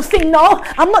fighting on the thing. No,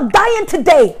 I'm not dying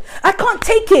today. I can't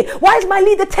take it. Why is my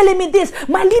leader telling me this?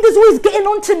 My leader's always getting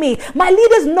on to me. My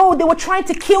leaders know they were trying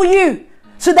to kill you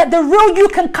so that the real you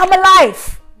can come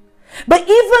alive. But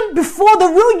even before the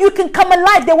real you can come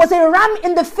alive, there was a ram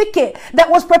in the thicket that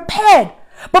was prepared.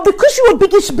 But because you were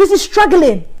busy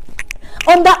struggling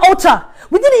on that altar,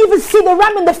 we didn't even see the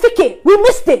ram in the thicket. We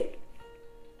missed it.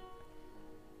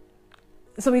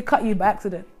 So we cut you by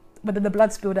accident. But then the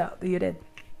blood spilled out. You're dead.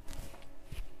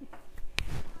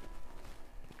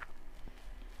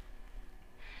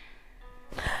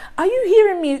 Are you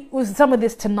hearing me with some of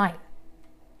this tonight?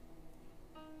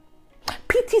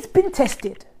 PT's been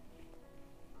tested.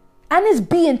 And is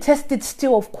being tested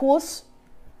still, of course.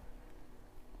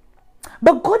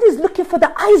 But God is looking for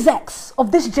the Isaacs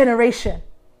of this generation.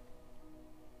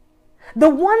 The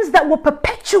ones that will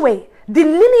perpetuate the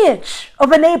lineage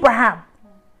of an Abraham.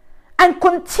 And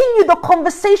continue the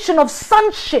conversation of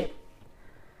sonship,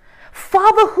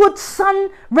 fatherhood, son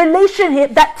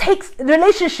relationships that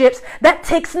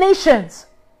takes nations.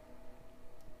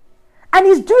 And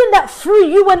he's doing that through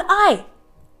you and I.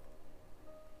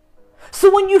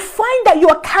 So when you find that you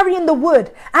are carrying the wood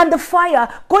and the fire,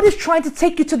 God is trying to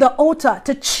take you to the altar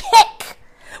to check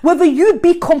whether you'd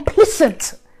be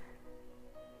complicit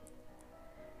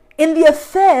in the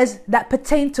affairs that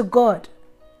pertain to God.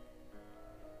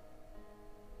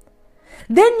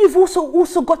 Then you've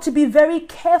also got to be very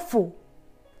careful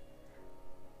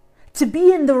to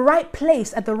be in the right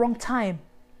place at the wrong time.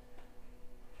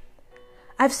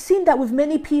 I've seen that with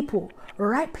many people.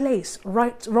 Right place,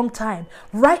 wrong time.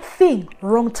 Right thing,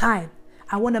 wrong time.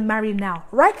 I want to marry now.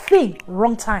 Right thing,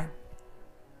 wrong time.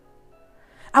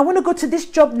 I want to go to this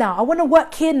job now. I want to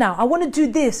work here now. I want to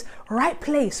do this. Right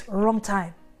place, wrong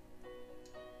time.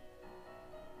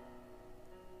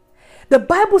 The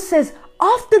Bible says,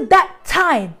 after that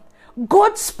time,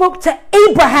 God spoke to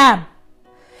Abraham.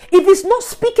 If he's not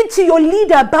speaking to your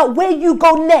leader about where you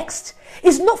go next,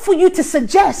 it's not for you to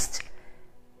suggest.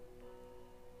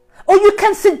 Or you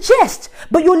can suggest,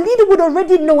 but your leader would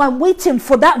already know. I'm waiting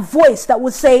for that voice that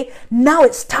would say, now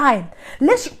it's time.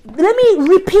 Let me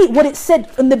repeat what it said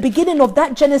in the beginning of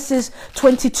that Genesis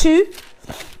 22.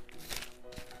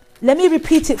 Let me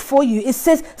repeat it for you. It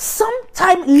says,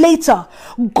 sometime later,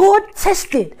 God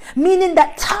tested, meaning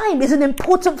that time is an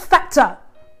important factor.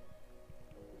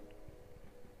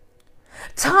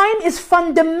 Time is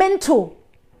fundamental.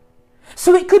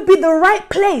 So it could be the right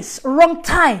place, wrong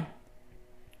time.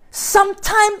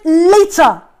 Sometime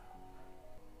later.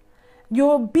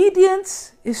 Your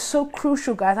obedience is so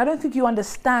crucial, guys. I don't think you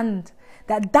understand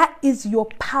that is your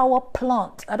power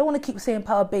plant. I don't want to keep saying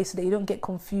power base so that you don't get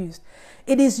confused.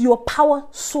 It is your power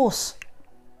source.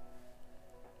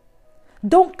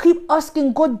 Don't keep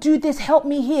asking God, do this, help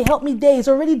me here, help me there. He's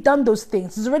already done those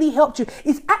things. He's already helped you.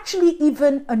 It's actually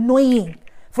even annoying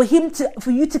for you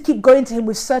to keep going to him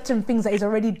with certain things that he's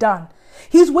already done.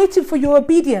 He's waiting for your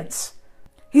obedience.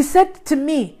 He said to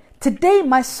me, today,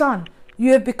 my son,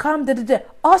 you have become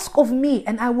ask of me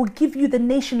and I will give you the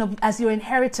nation as your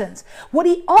inheritance. What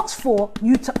he asks for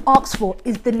you to ask for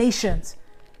is the nations.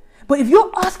 But if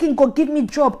you're asking God, give me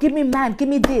job, give me man, give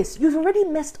me this, you've already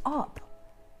messed up.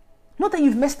 Not that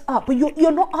you've messed up, but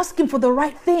you're not asking for the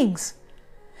right things.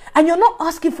 And you're not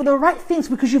asking for the right things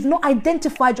because you've not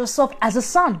identified yourself as a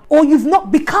son, or you've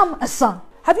not become a son.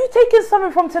 Have you taken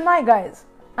something from tonight, guys?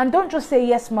 And don't just say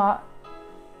yes, Ma.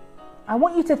 I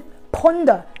want you to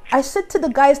ponder. I said to the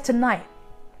guys tonight,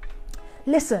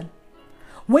 listen,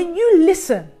 when you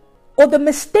listen, or the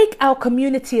mistake our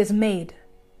community has made,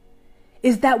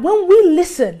 is that when we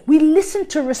listen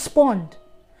to respond.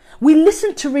 We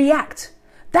listen to react.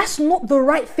 That's not the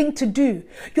right thing to do.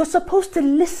 You're supposed to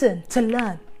listen to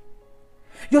learn.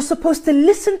 You're supposed to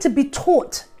listen to be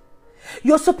taught.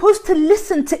 You're supposed to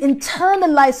listen to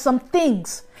internalize some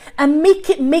things and make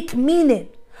it make meaning.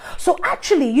 So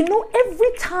actually,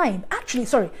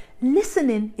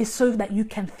 listening is so that you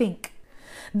can think.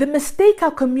 The mistake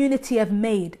our community have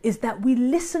made is that we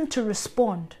listen to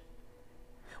respond.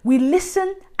 We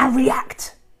listen and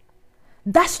react.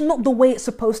 That's not the way it's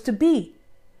supposed to be.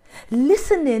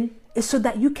 Listening is so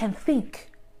that you can think.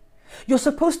 You're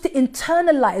supposed to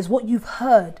internalize what you've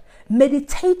heard,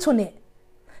 meditate on it,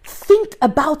 think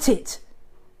about it.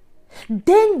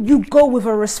 Then you go with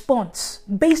a response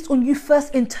based on you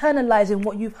first internalizing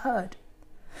what you've heard.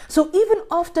 So even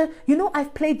after,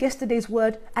 I've played yesterday's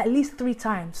word at least 3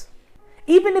 times.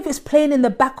 Even if it's playing in the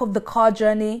back of the car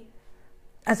journey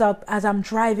as I'm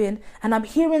driving and I'm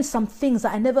hearing some things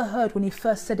that I never heard when he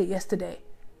first said it yesterday.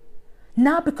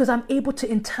 Now because I'm able to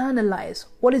internalize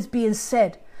what is being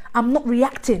said, I'm not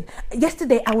reacting.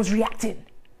 Yesterday I was reacting.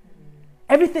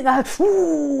 Everything I heard,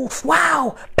 ooh,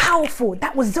 wow, powerful.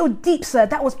 That was so deep, sir.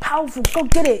 That was powerful. Go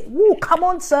get it. Ooh, come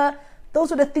on, sir.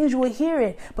 Those are the things you were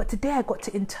hearing. But today I got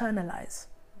to internalize.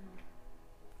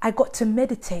 I got to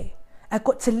meditate. I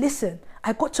got to listen.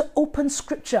 I got to open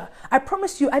scripture. I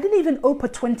promise you, I didn't even open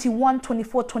 21,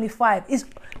 24, 25. It's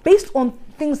based on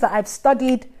things that I've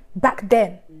studied back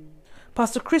then.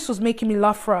 Pastor Chris was making me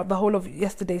laugh throughout the whole of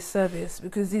yesterday's service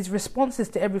because his responses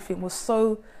to everything was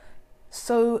so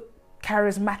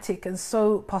charismatic and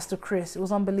so Pastor Chris. It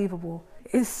was unbelievable.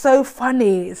 It's so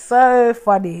funny. It's so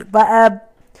funny.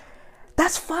 But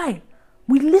that's fine.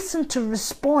 We listen to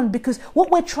respond because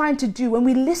what we're trying to do when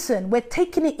we listen, we're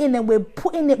taking it in and we're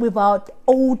putting it with our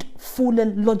old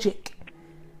fallen logic.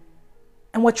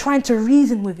 And we're trying to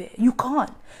reason with it. You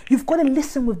can't. You've got to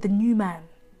listen with the new man.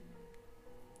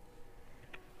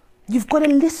 You've got to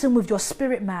listen with your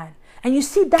spirit man. And you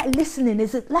see that listening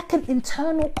is like an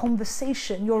internal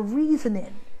conversation. You're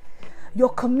reasoning. You're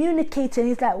communicating.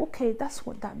 It's like, okay, that's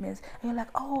what that means. And you're like,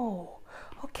 oh,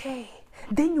 okay.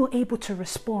 Then you're able to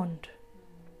respond.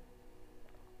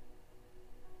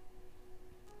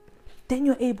 Then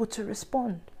you're able to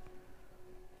respond.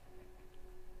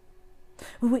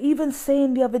 We were even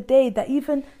saying the other day that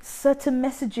even certain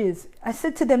messages, I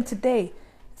said to them today,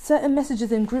 certain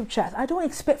messages in group chats, I don't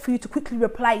expect for you to quickly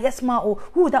reply, yes, ma, or,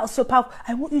 ooh, that was so powerful.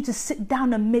 I want you to sit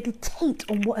down and meditate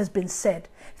on what has been said.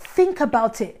 Think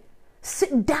about it.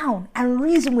 Sit down and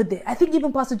reason with it. I think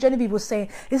even Pastor Genevieve was saying,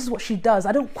 this is what she does.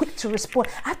 I don't quick to respond.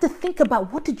 I have to think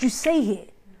about, what did you say here?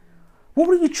 What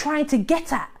were you trying to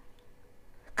get at?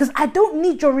 Because I don't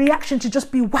need your reaction to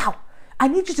just be, wow. I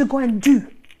need you to go and do.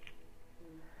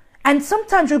 And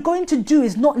sometimes you're going to do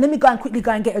is not, let me go and quickly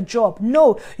go and get a job.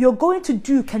 No, you're going to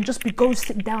do can just be go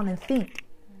sit down and think.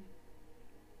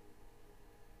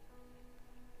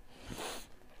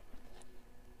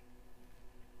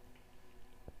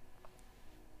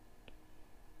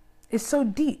 It's so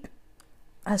deep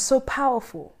and so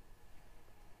powerful.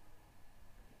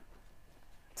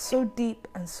 So deep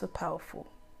and so powerful.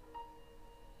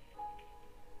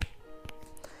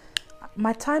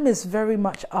 My time is very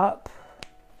much up.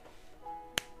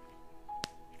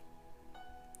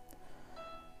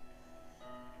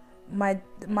 My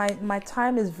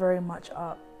time is very much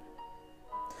up.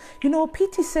 You know,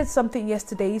 PT said something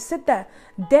yesterday. He said that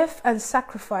death and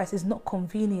sacrifice is not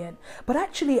convenient. But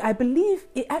actually, I believe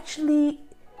it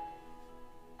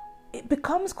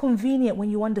becomes convenient when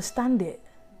you understand it.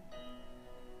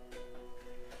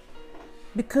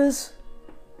 Because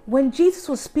when Jesus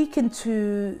was speaking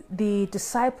to the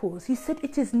disciples, he said,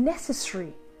 it is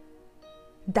necessary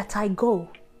that I go.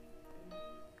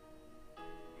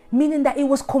 Meaning that it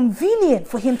was convenient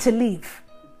for him to leave.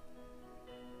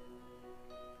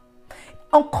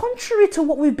 On contrary to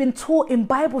what we've been taught in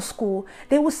Bible school,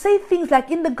 they will say things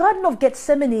like in the Garden of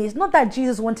Gethsemane, it's not that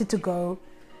Jesus wanted to go.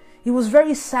 He was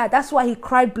very sad. That's why he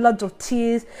cried blood of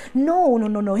tears. No.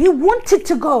 He wanted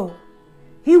to go.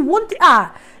 He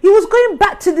was going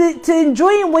back to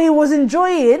enjoying what he was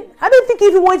enjoying. I don't think he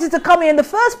even wanted to come here in the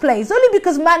first place. Only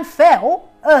because man fell.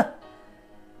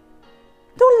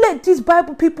 Don't let these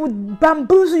Bible people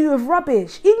bamboozle you with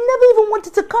rubbish. He never even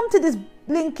wanted to come to this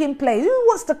blinking place. Who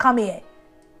wants to come here?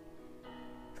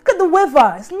 Look at the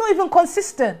weather. It's not even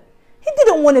consistent. He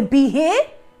didn't want to be here.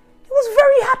 He was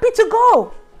very happy to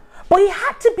go. But he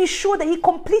had to be sure that he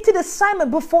completed assignment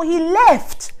before he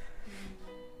left.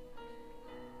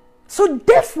 So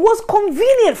death was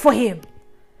convenient for him.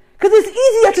 Because it's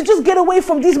easier to just get away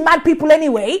from these mad people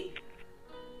anyway.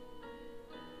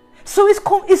 So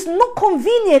it's not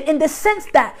convenient in the sense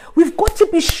that we've got to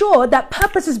be sure that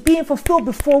purpose is being fulfilled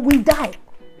before we die.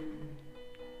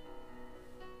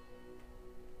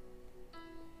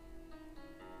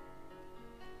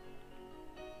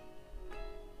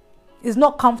 It's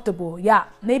not comfortable. Yeah,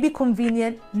 maybe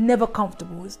convenient, never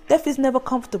comfortable. Death is never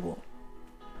comfortable.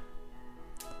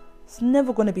 It's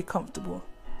never going to be comfortable.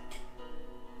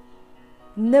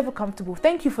 Never comfortable.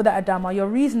 Thank you for that, Adama. You're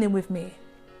reasoning with me.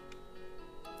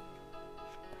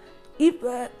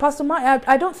 Pastor Mike,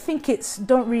 I don't think it's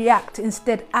don't react,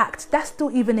 instead act. That's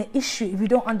still even an issue if you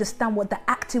don't understand what the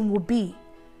acting will be.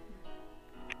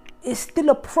 It's still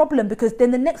a problem, because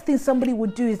then the next thing somebody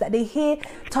would do is that they hear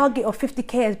target of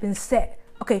 50k has been set.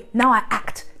 Okay, now I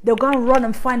act. They'll go and run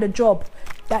and find a job.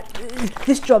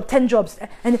 This job, 10 jobs.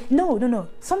 And no.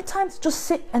 Sometimes just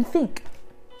sit and think.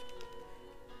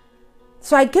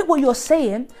 So I get what you're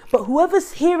saying, but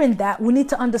whoever's hearing that will need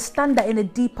to understand that in a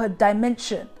deeper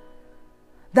dimension.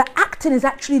 The acting is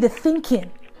actually the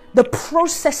thinking, the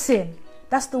processing.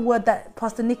 That's the word that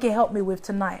Pastor Nikki helped me with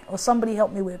tonight, or somebody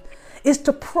helped me with, is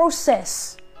to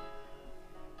process.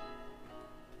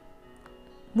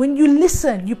 When you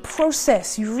listen, you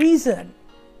process, you reason.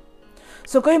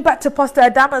 So going back to Pastor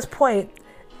Adama's point,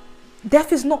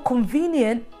 death is not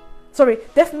convenient.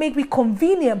 Death may be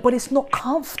convenient, but it's not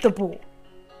comfortable.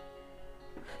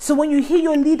 So when you hear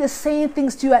your leader saying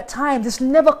things to you at times, it's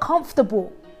never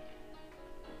comfortable.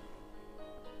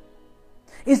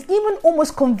 It's even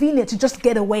almost convenient to just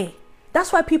get away.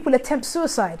 That's why people attempt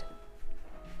suicide.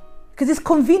 Because it's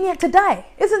convenient to die,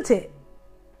 isn't it?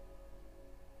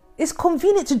 It's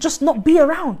convenient to just not be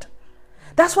around.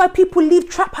 That's why people leave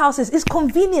trap houses. It's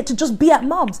convenient to just be at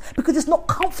mum's, because it's not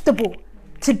comfortable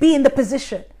to be in the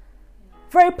position.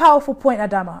 Very powerful point,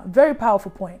 Adama. Very powerful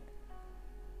point.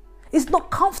 It's not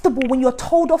comfortable when you're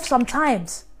told off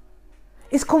sometimes.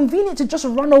 It's convenient to just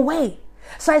run away.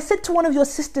 So I said to one of your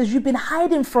sisters, you've been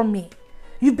hiding from me.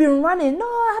 You've been running. No,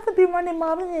 I haven't been running,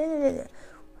 Mom.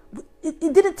 It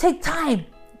didn't take time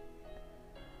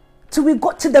till we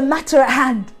got to the matter at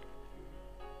hand.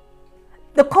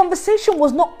 The conversation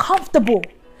was not comfortable,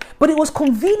 but it was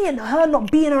convenient her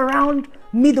not being around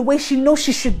me the way she knows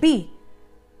she should be.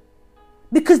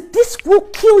 Because this will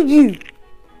kill you.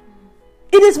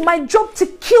 It is my job to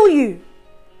kill you.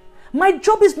 My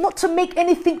job is not to make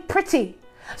anything pretty.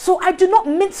 So I do not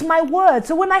mince my words.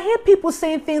 So when I hear people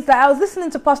saying things like, I was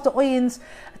listening to Pastor Oyin's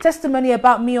testimony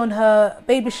about me on her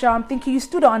baby shower, I'm thinking, you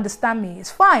still don't understand me.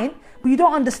 It's fine, but you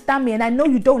don't understand me, and I know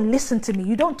you don't listen to me.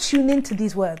 You don't tune into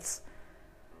these words.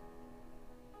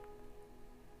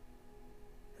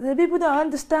 The people don't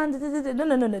understand.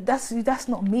 No. That's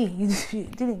not me. You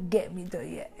didn't get me though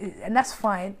yet, and that's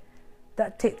fine.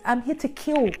 I'm here to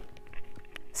kill,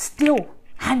 steal,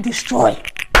 and destroy.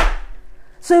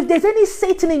 So if there's any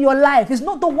Satan in your life, it's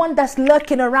not the one that's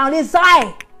lurking around. It's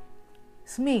I.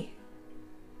 It's me.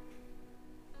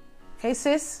 Okay,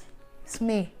 sis? It's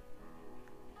me.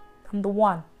 I'm the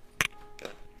one.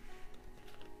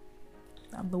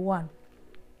 I'm the one.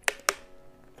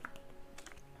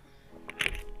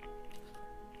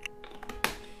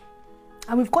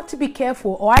 And we've got to be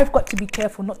careful, or I've got to be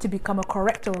careful not to become a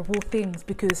corrector of all things,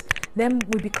 because then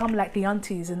we become like the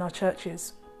aunties in our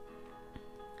churches.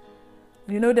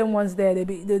 You know them ones there,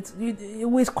 you're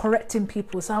always correcting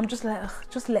people. So I'm just like,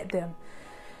 just let them.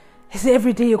 It's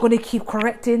every day you're going to keep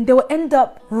correcting. They will end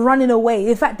up running away.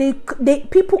 In fact,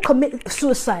 people commit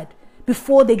suicide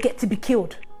before they get to be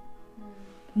killed.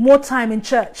 More time in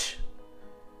church.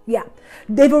 Yeah.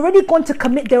 They've already gone to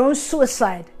commit their own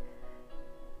suicide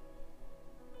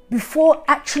before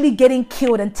actually getting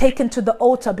killed and taken to the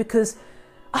altar, because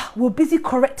we're busy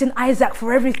correcting Isaac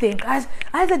for everything.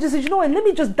 Isaac just said, you know what, let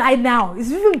me just die now.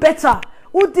 It's even better.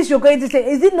 All this you're going to say,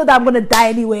 is it not that I'm going to die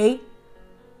anyway?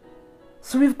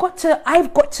 So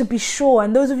I've got to be sure,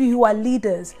 and those of you who are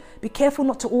leaders, be careful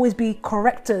not to always be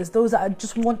correctors, those that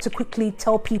just want to quickly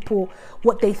tell people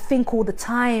what they think all the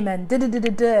time and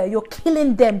You're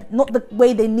killing them, not the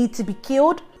way they need to be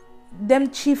killed.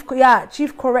 Them chief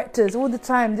correctors all the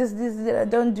time. This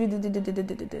don't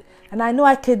do. And I know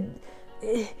I could,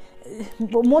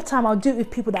 but more time I'll do it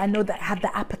with people that I know that have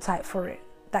the appetite for it,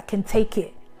 that can take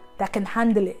it, that can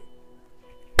handle it.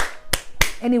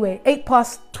 Anyway,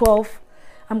 12:08.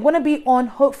 I'm going to be on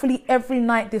hopefully every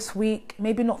night this week,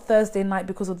 maybe not Thursday night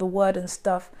because of the word and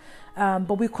stuff.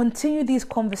 But we continue these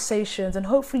conversations, and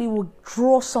hopefully we'll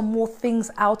draw some more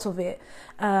things out of it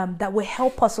that will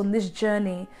help us on this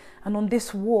journey and on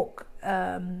this walk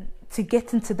to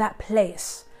get into that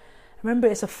place. Remember,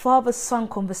 it's a father-son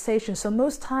conversation. So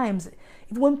most times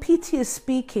when PT is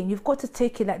speaking, you've got to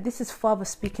take it like this is father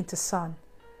speaking to son.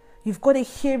 You've got to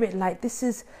hear it like this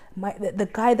is the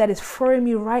guy that is throwing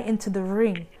me right into the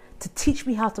ring to teach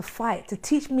me how to fight, to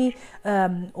teach me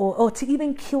or to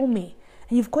even kill me.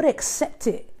 And you've got to accept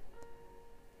it.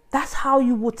 That's how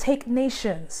you will take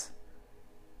nations.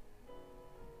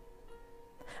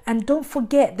 And don't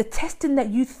forget, the testing that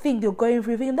you think you're going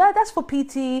through, that's for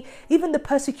PT. Even the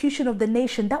persecution of the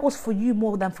nation, that was for you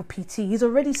more than for PT. He's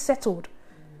already settled.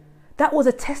 That was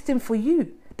a testing for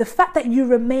you. The fact that you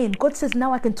remain, God says,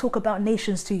 now I can talk about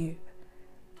nations to you.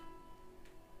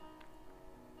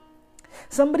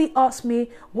 Somebody asked me,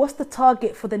 what's the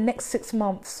target for the next 6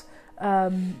 months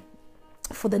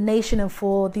for the nation and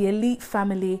for the elite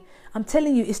family? I'm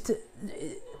telling you, it's to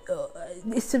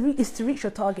reach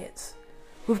your targets.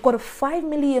 We've got a £5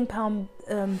 million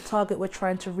target we're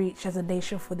trying to reach as a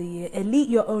nation for the year. Elite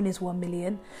Your Own is 1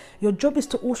 million. Your job is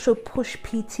to also push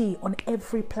PT on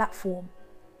every platform.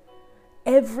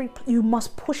 You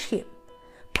must push him.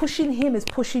 Pushing him is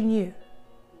pushing you.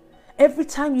 Every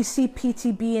time you see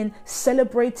PT being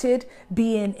celebrated,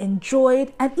 being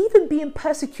enjoyed, and even being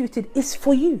persecuted, is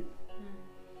for you.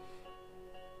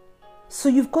 So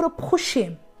you've got to push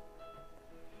him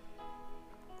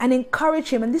and encourage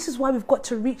him. And this is why we've got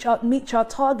to reach our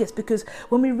targets, because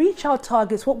when we reach our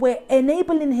targets, what we're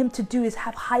enabling him to do is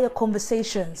have higher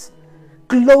conversations.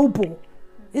 Global.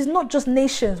 It's not just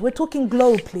nations. We're talking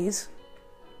globe, please.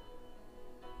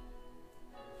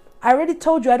 I already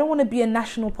told you I don't want to be a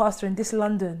national pastor in this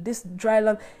London, this dry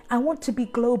London. I want to be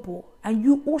global. And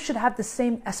you all should have the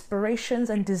same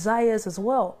aspirations and desires as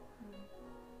well.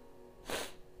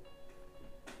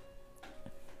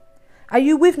 Are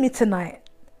you with me tonight?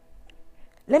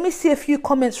 Let me see a few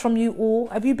comments from you all.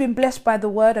 Have you been blessed by the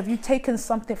word? Have you taken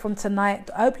something from tonight?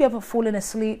 I hope you haven't fallen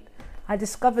asleep. I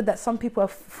discovered that some people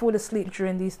have fallen asleep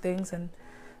during these things and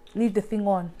leave the thing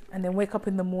on and then wake up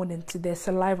in the morning to their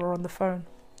saliva on the phone.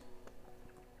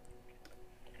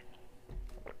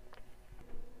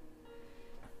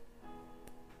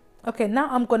 Okay, now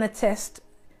I'm going to test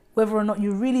whether or not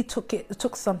you really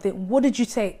took something. What did you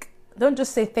take? Don't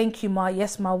just say, thank you, Ma.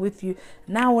 Yes, Ma, with you.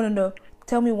 Now I want to know,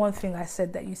 tell me one thing I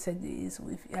said that you said is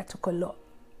with you. I took a lot.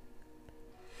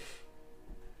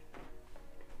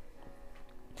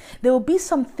 There will be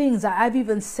some things that I've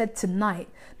even said tonight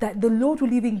that the Lord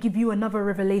will even give you another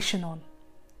revelation on.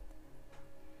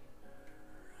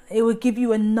 It will give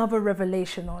you another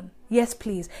revelation on. Yes,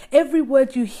 please. Every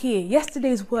word you hear,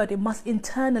 yesterday's word, it must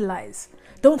internalize.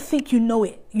 Don't think you know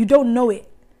it. You don't know it.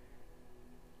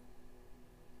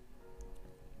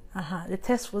 The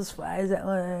test was for Isaac.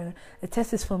 The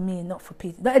test is for me, not for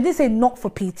PT. I didn't say not for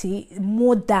PT.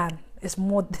 More than. It's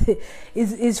more.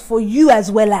 Is for you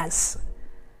as well as.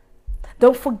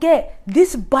 Don't forget,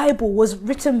 this Bible was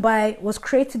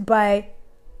created by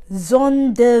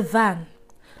Zondervan.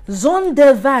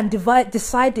 Zondervan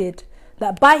decided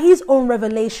that by his own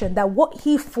revelation that what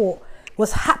he thought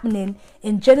was happening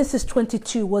in Genesis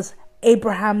 22 was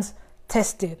Abraham's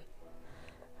testing.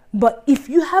 But if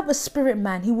you have a spirit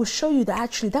man, he will show you that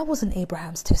actually that wasn't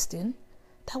Abraham's testing.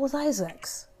 That was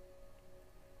Isaac's.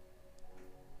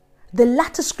 The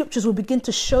latter scriptures will begin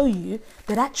to show you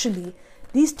that actually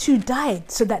these two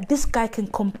died so that this guy can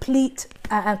complete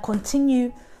and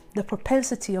continue the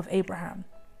propensity of Abraham.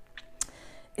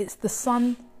 It's the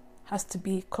son has to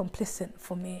be complicit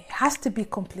for me. Has to be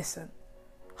complicit.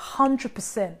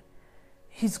 100%.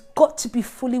 He's got to be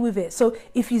fully with it. So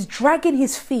if he's dragging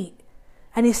his feet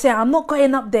and he's saying, I'm not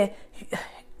going up there,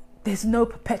 there's no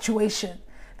perpetuation.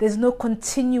 There's no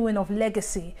continuing of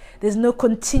legacy. There's no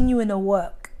continuing of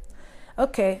work.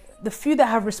 Okay, the few that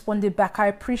have responded back, I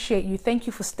appreciate you. Thank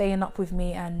you for staying up with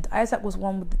me. And Isaac was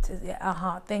one with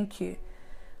the... thank you.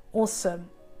 Awesome.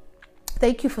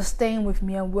 Thank you for staying with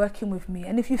me and working with me.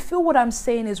 And if you feel what I'm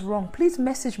saying is wrong, please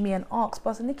message me and ask,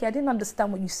 Pastor Nikki, I didn't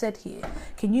understand what you said here.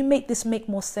 Can you make this make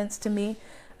more sense to me?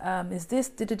 Is this...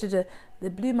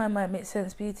 That blew my mind, made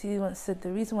sense. BT once said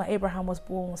the reason why Abraham was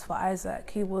born was for Isaac.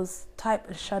 He was type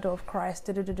and shadow of Christ.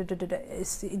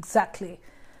 It's exactly.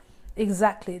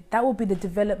 That will be the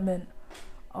development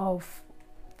of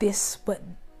this. But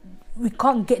we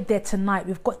can't get there tonight.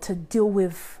 We've got to deal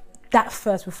with that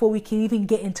first before we can even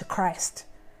get into Christ.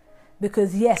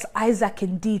 Because yes, Isaac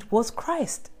indeed was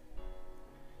Christ,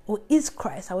 or is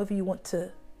Christ, however you want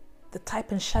to, the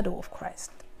type and shadow of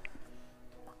Christ.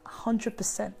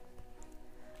 100%.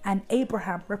 And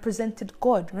Abraham represented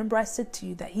God. Remember I said to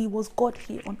you that he was God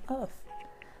here on earth.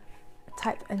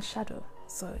 Type and shadow.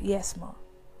 So yes, Ma.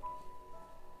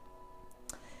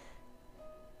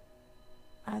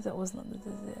 Isaac was not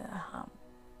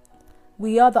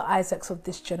We are the Isaacs of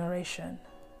this generation.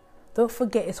 Don't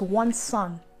forget, it's one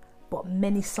son, but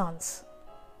many sons.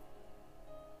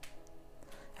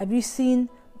 Have you seen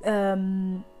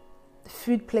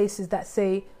food places that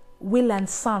say Will and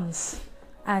Sons,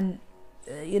 and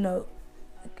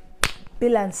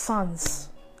Bill and Sons,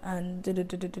 and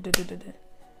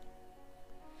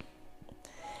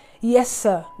Yes,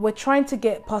 sir. We're trying to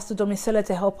get Pastor Domicella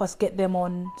to help us get them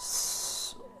on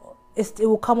It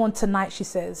will come on tonight, she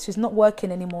says. She's not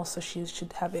working anymore, so she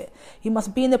should have it. You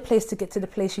must be in a place to get to the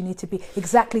place you need to be.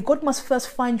 Exactly. God must first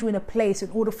find you in a place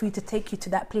in order for you to take you to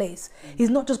that place. He's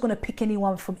not just going to pick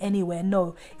anyone from anywhere.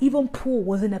 No. Even Paul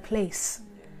was in a place,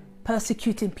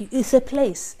 persecuting people. It's a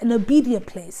place, an obedient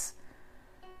place.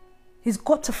 He's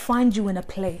got to find you in a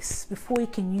place before he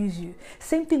can use you.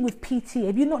 Same thing with PT.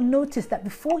 Have you not noticed that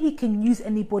before he can use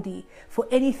anybody for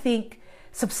anything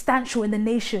substantial in the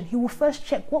nation, he will first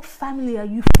check, what family are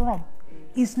you from?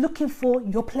 He's looking for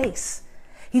your place.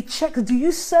 He checks, do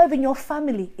you serve in your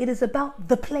family? It is about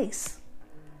the place.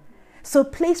 So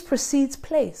place precedes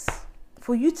place.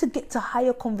 For you to get to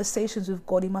higher conversations with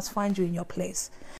God, he must find you in your place.